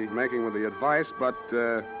late to be making with the advice, but,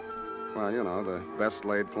 well, you know, the best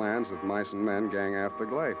laid plans of mice and men gang after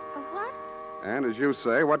Glade. What? And as you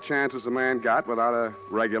say, what chance has a man got without a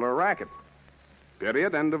regular racket?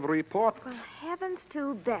 Period. End of report. Well, heavens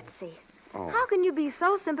to Betsy. Oh. How can you be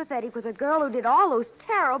so sympathetic with a girl who did all those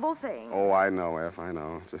terrible things? Oh, I know, F, I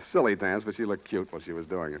know. It's a silly dance, but she looked cute while she was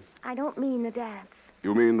doing it. I don't mean the dance.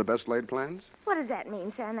 You mean the best laid plans? What does that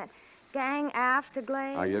mean, Sam? That gang after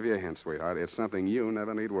Glade? I'll give you a hint, sweetheart. It's something you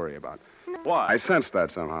never need worry about. No. Why? I sensed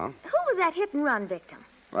that somehow. Who was that hit-and-run victim?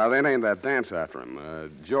 Well, they named that dance after him,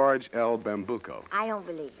 George L. Bambuco. I don't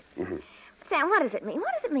believe it. Sam, what does it mean?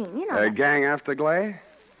 What does it mean? You know. Gang after Glade?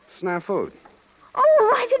 Snafu. Oh,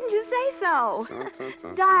 why didn't you say so?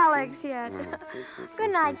 Dialects yet.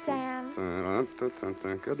 Good night, Sam.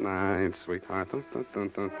 Good night, sweetheart.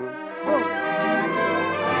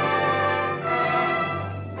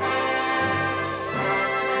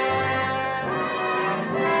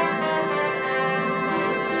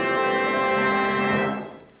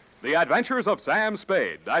 The Adventures of Sam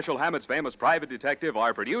Spade, Dashiell Hammett's famous private detective,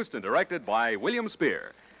 are produced and directed by William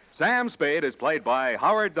Spear. Sam Spade is played by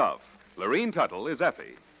Howard Duff. Lorene Tuttle is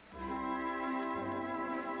Effie.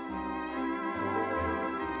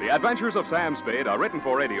 The Adventures of Sam Spade are written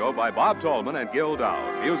for radio by Bob Tallman and Gil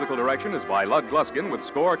Dowd. Musical direction is by Lud Gluskin, with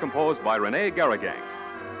score composed by Renee Garrigang.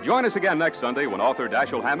 Join us again next Sunday when author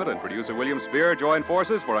Dashiell Hammett and producer William Spear join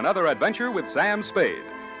forces for another adventure with Sam Spade.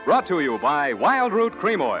 Brought to you by Wild Root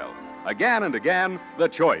Cream Oil. Again and again, the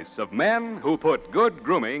choice of men who put good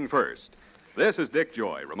grooming first. This is Dick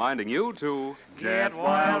Joy reminding you to get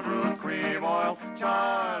Wild Root Cream Oil,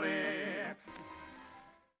 Charlie.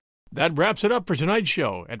 That wraps it up for tonight's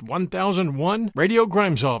show at 1001 Radio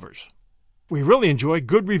Crime Solvers. We really enjoy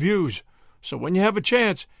good reviews, so when you have a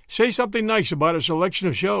chance, say something nice about a selection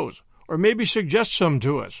of shows, or maybe suggest some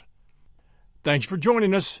to us. Thanks for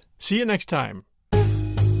joining us. See you next time.